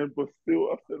 "Yeah, man," but still,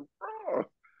 I said, "Bro,"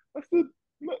 I said,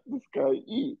 "Let this guy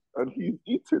eat," and he's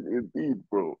eating indeed,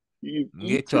 bro. He's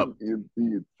Get chopped. eating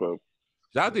indeed, fam.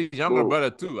 Shout out to his younger Bro, brother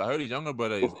too. I heard his younger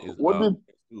brother is what did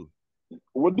too.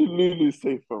 what did Lulu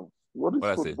say, fam? What is What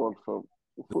I say? football, fam?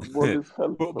 Football is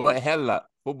hell, Football fam. hella.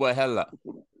 Football hella.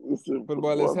 Listen,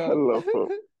 Football is football hell. hella,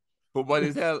 fam. Football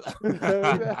is hell.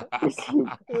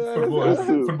 Listen,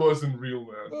 listen. Football isn't real,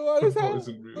 man. Football is Football hell.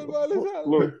 isn't real. Football is hell.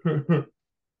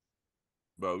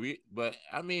 Look, but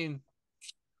I mean,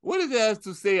 what is there else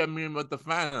to say? I mean, about the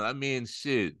final? I mean,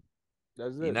 shit.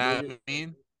 That's it. You know Baby. what I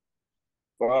mean?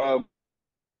 um,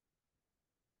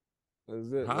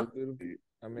 That's it. Huh?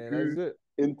 I mean, who that's it.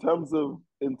 in terms of,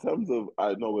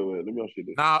 I no wait. Let me ask you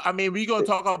this. Now, I mean, we're gonna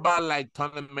talk about like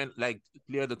tournament, like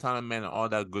clear the tournament and all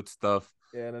that good stuff.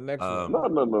 Yeah, the next one.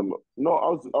 No. I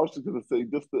was just gonna say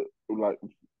just to like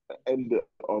end it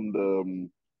on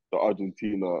the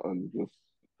Argentina and just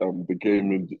the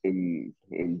game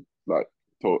in like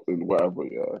in whatever.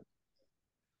 Yeah,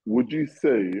 would you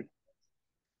say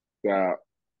that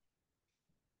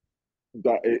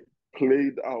it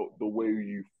played out the way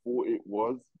you thought it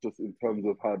was, just in terms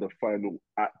of how the final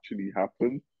actually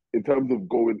happened, in terms of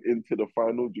going into the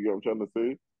final? Do you get what I'm trying to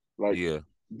say? Like, Yeah.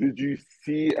 did you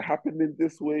see it happening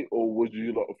this way, or was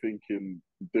you not thinking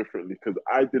differently? Because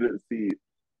I didn't see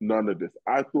none of this.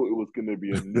 I thought it was going to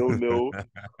be a 0-0.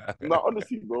 No,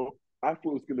 honestly, bro, I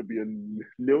thought it was going to be a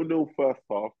 0-0 first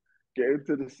half. Get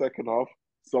into the second half,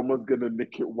 someone's going to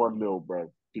nick it 1-0, bro.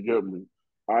 Do you get me?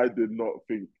 I did not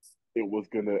think it was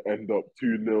going to end up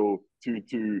 2-0,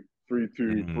 2-2,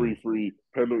 3-2, 3-3,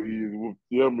 penalties. With,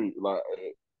 you know what I mean? Like,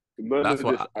 none That's of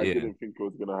this, what. I didn't think it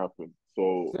was going to happen.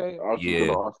 So Same. I was just going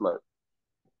to ask, like,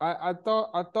 I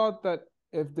thought that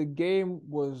if the game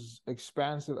was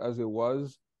expansive as it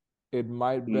was, it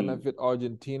might benefit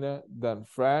Argentina than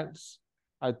France.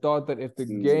 I thought that if the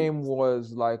game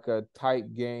was like a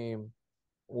tight game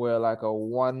where like a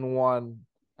 1-1,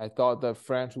 I thought that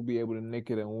France would be able to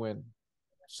nick it and win.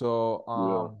 So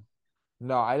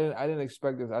no, I didn't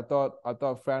expect this. I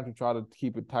thought France would try to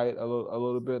keep it tight a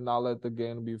little bit, not let the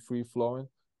game be free flowing,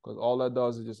 because all that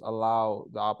does is just allow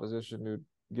the opposition to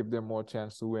give them more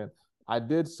chance to win. I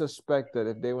did suspect that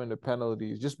if they win the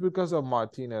penalties, just because of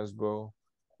Martinez, bro.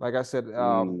 Like I said,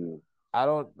 I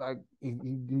don't like he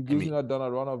gives me that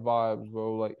Donnarumma vibes,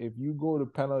 bro. Like if you go to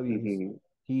penalties,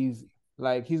 he's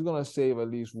gonna save at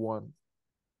least one.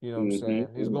 You know what I'm saying?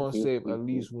 He's gonna save at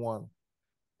least one.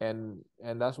 And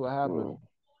that's what happened.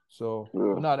 So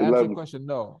but no, to answer your question,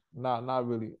 no, not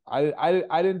really. I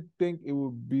didn't think it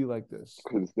would be like this.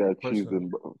 Because they're choosing,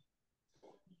 bro.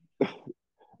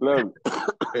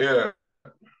 Yeah.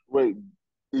 Wait,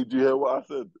 did you hear what I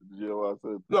said?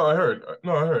 No, I heard.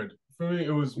 For me,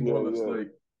 it was more or less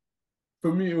like.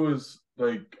 For me, it was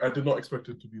like I did not expect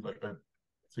it to be like a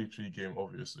 3-3 game.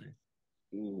 Obviously,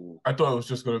 I thought it was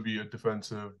just going to be a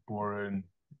defensive, boring.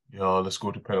 Let's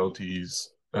go to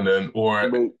penalties, and then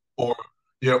or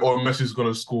Messi's going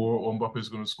to score, or Mbappe's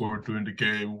going to score during the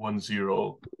game,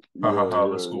 1-0.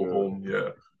 Let's go home.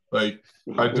 Yeah, like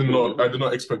I did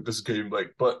not expect this game.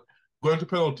 Like, but going to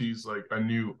penalties, like I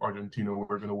knew Argentina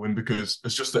were going to win because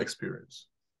it's just the experience.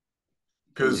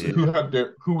 Because who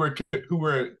were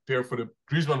there for the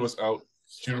Griezmann was out,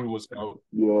 Giroud was out.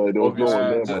 Yeah, there was no one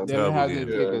there, man. They didn't have any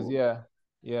kickers.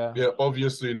 Yeah.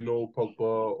 Obviously no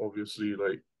Pogba. Obviously,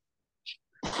 like,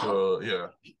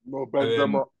 no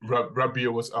Benzema. Rabia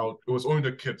was out. It was only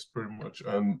the kids pretty much,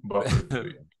 and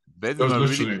Benzema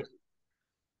was literally.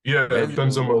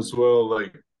 Benzema as well.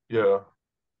 Like,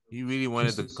 he really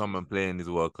wanted to come and play in this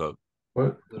World Cup.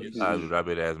 What?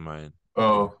 Rabbit ass mine.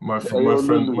 Oh, my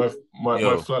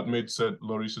flatmate said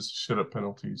Lloris is shit at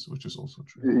penalties, which is also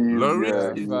true.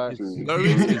 Lloris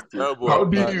is terrible.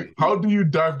 How do you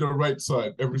dive the right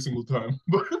side every single time?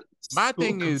 My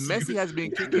thing is, Messi has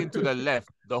been kicking to the left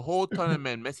the whole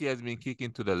tournament. Messi has been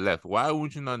kicking to the left. Why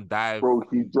would you not dive? Bro,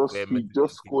 he just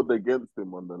scored against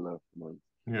him on the left, man.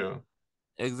 Yeah,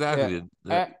 exactly.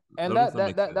 Yeah. And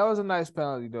that was a nice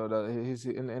penalty though. That he's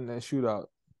in the shootout.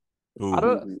 Ooh. I'm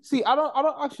not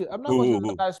much of a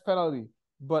nice penalty,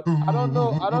 but I don't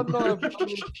know if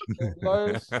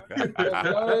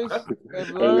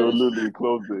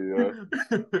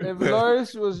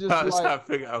Lloris was just like,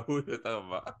 figure out who you're talking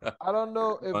about. I don't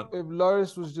know if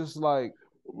Lloris was just like,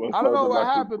 I don't know what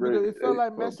happened because it felt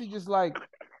like Messi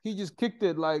he just kicked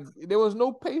it, like there was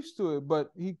no pace to it,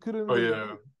 but he couldn't. Oh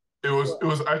yeah, it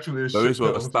was actually a shit. Lloris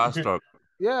was STARSTRUCK.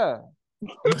 Yeah.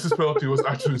 Messi's penalty was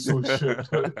actually so shit.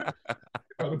 I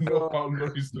don't know how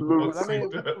Lloris did not say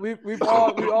that. We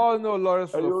all know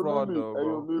Lloris was a fraud, though,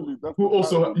 bro. Who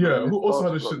also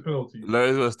had a shit penalty?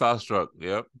 Lloris was STARSTRUCK.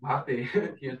 Yep. Happy.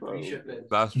 He had 3 shit pens.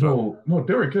 STARSTRUck. No,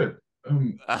 they were good.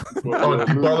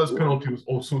 Dybala's penalty was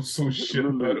also so shit,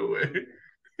 by the way.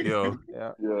 Yo.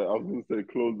 Yeah, I was gonna say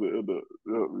close it,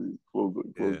 innit? Close it.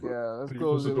 Yeah, let's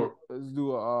close it. Let's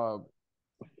do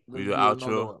we do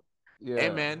outro. Yeah.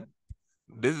 Hey man,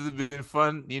 this has been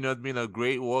fun. It's been a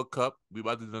great World Cup. We're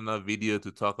about to do another video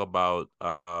to talk about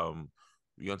we're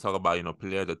gonna talk about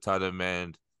player of the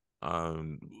tournament,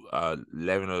 11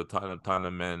 of the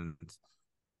tournament,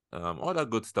 all that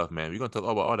good stuff, man. We're gonna talk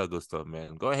about all that good stuff,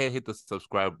 man. Go ahead, hit the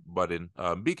subscribe button.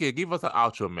 BK, give us an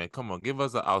outro, man. Come on, give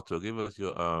us an outro. Give us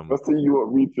your Let's say you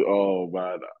want me to. Oh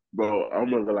man, bro, I'm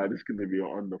not gonna lie. This is gonna be an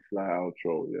on the fly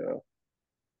outro, yeah.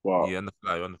 Wow. Yeah, on the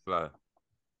fly.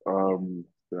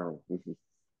 Yeah, this is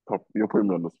tough. You're putting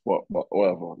me on the spot, but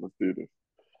whatever. Let's do this.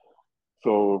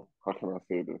 So, how can I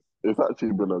say this? It's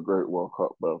actually been a great World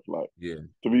Cup, bro. Like,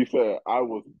 to be fair, I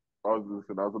was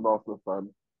listening. As an Arsenal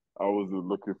fan, I wasn't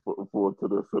looking forward to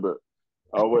this. So that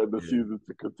I wanted the season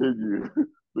to continue.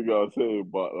 You know what I'm saying?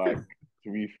 But like,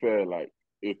 to be fair, like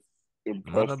it's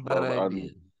impressive. Not a bad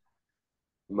idea.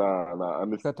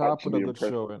 And it's Qatar actually put a good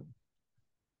impressive. show in.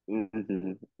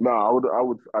 No,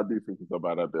 I do think it's a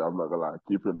bad idea. I'm not gonna lie,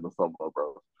 keep it in the summer,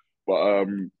 bro. But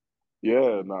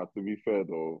to be fair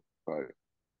though, like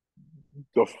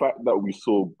the fact that we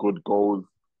saw good goals,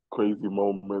 crazy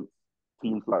moments,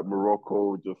 teams like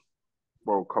Morocco just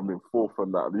coming forth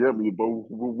and that. Yeah, but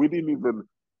we didn't even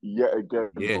yet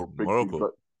again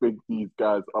big these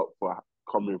guys up for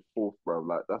coming forth, bro.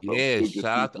 Like that's a big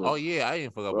shout out. I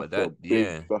didn't forget about that.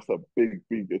 That's a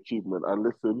big achievement. And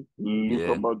listen,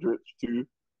 Luka Modric too.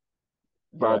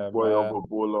 bad boy of a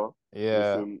baller.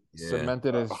 Yeah. Listen,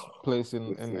 Cemented his place in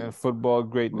listen, football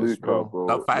greatness, Luka, bro. bro.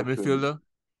 Top 5 listen, midfielder.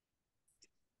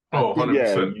 Oh,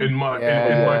 100%. In my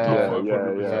top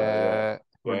 5,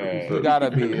 100%. He gotta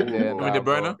be in there Kevin now, De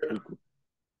Bruyne. bro.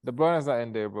 De Bruyne's not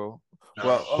in there, bro.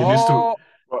 Well, He needs to.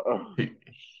 But,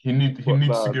 He needs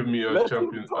to give me a let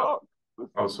champion. him talk.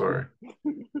 Oh, sorry.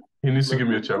 He needs to give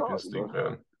me a him Champions talk, League,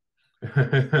 man.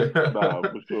 Nah,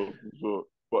 for sure.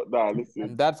 But nah, listen.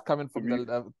 and that's coming from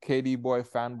the KD boy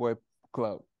fanboy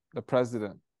club, the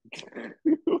president.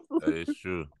 That is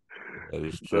true. That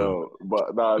is true. No,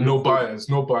 but nah, No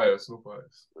listen, bias.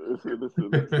 Listen.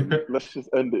 Let's just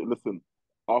end it. Listen,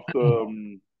 after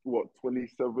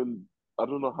 27? I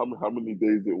don't know how many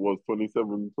days it was.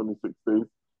 27, 26 days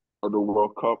of the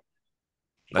World Cup.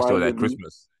 That's still like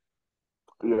Christmas.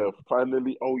 Yeah,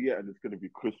 finally. Oh yeah, and it's gonna be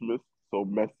Christmas. So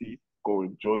Messi, go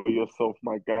enjoy yourself,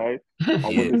 my guy. I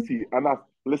want to see. And I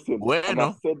listen. And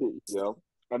I said it. Yeah.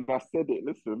 And I said it.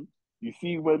 Listen. You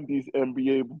see when these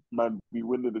NBA man be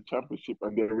winning the championship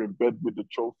and they're in bed with the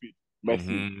trophy, Messi.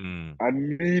 Mm-hmm. I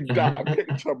need that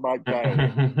picture, my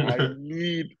guy. I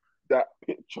need that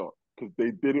picture because they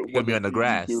didn't want to be on the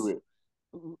grass. Do it.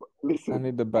 Listen, I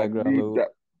need the background. I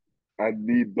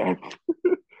need that.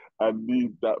 I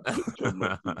need that picture,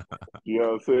 Messi. You know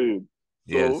what I'm saying?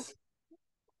 Yes.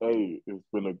 So, hey, it's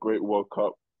been a great World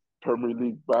Cup. Premier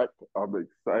League back. I'm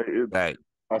excited. Right.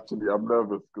 Actually, I'm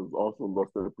nervous because Arsenal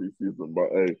lost their preseason. But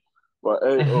hey,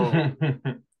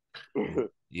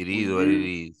 it is what it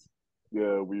is.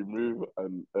 Yeah, we move,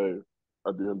 and hey,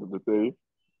 at the end of the day,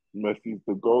 Messi's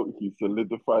the GOAT. He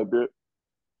solidified it.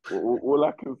 All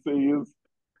I can say is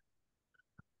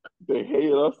they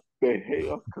hate us. They hate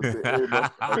us because they hate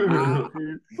us. And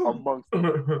we're few amongst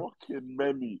fucking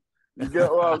many. You get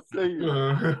what I'm saying?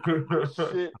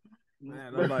 Shit.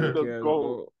 Man, Messi the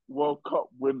GOAT, World Cup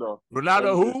winner.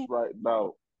 Ronaldo who? Right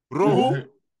now. Rohu?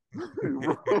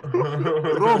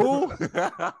 Rohu?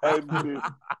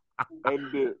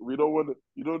 End it. We don't want to.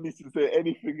 You don't need to say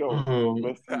anything else.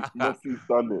 Messi's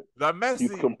done it. The Messi.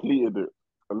 He's completed it.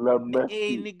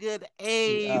 Hey, nigga.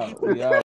 Hey. We out.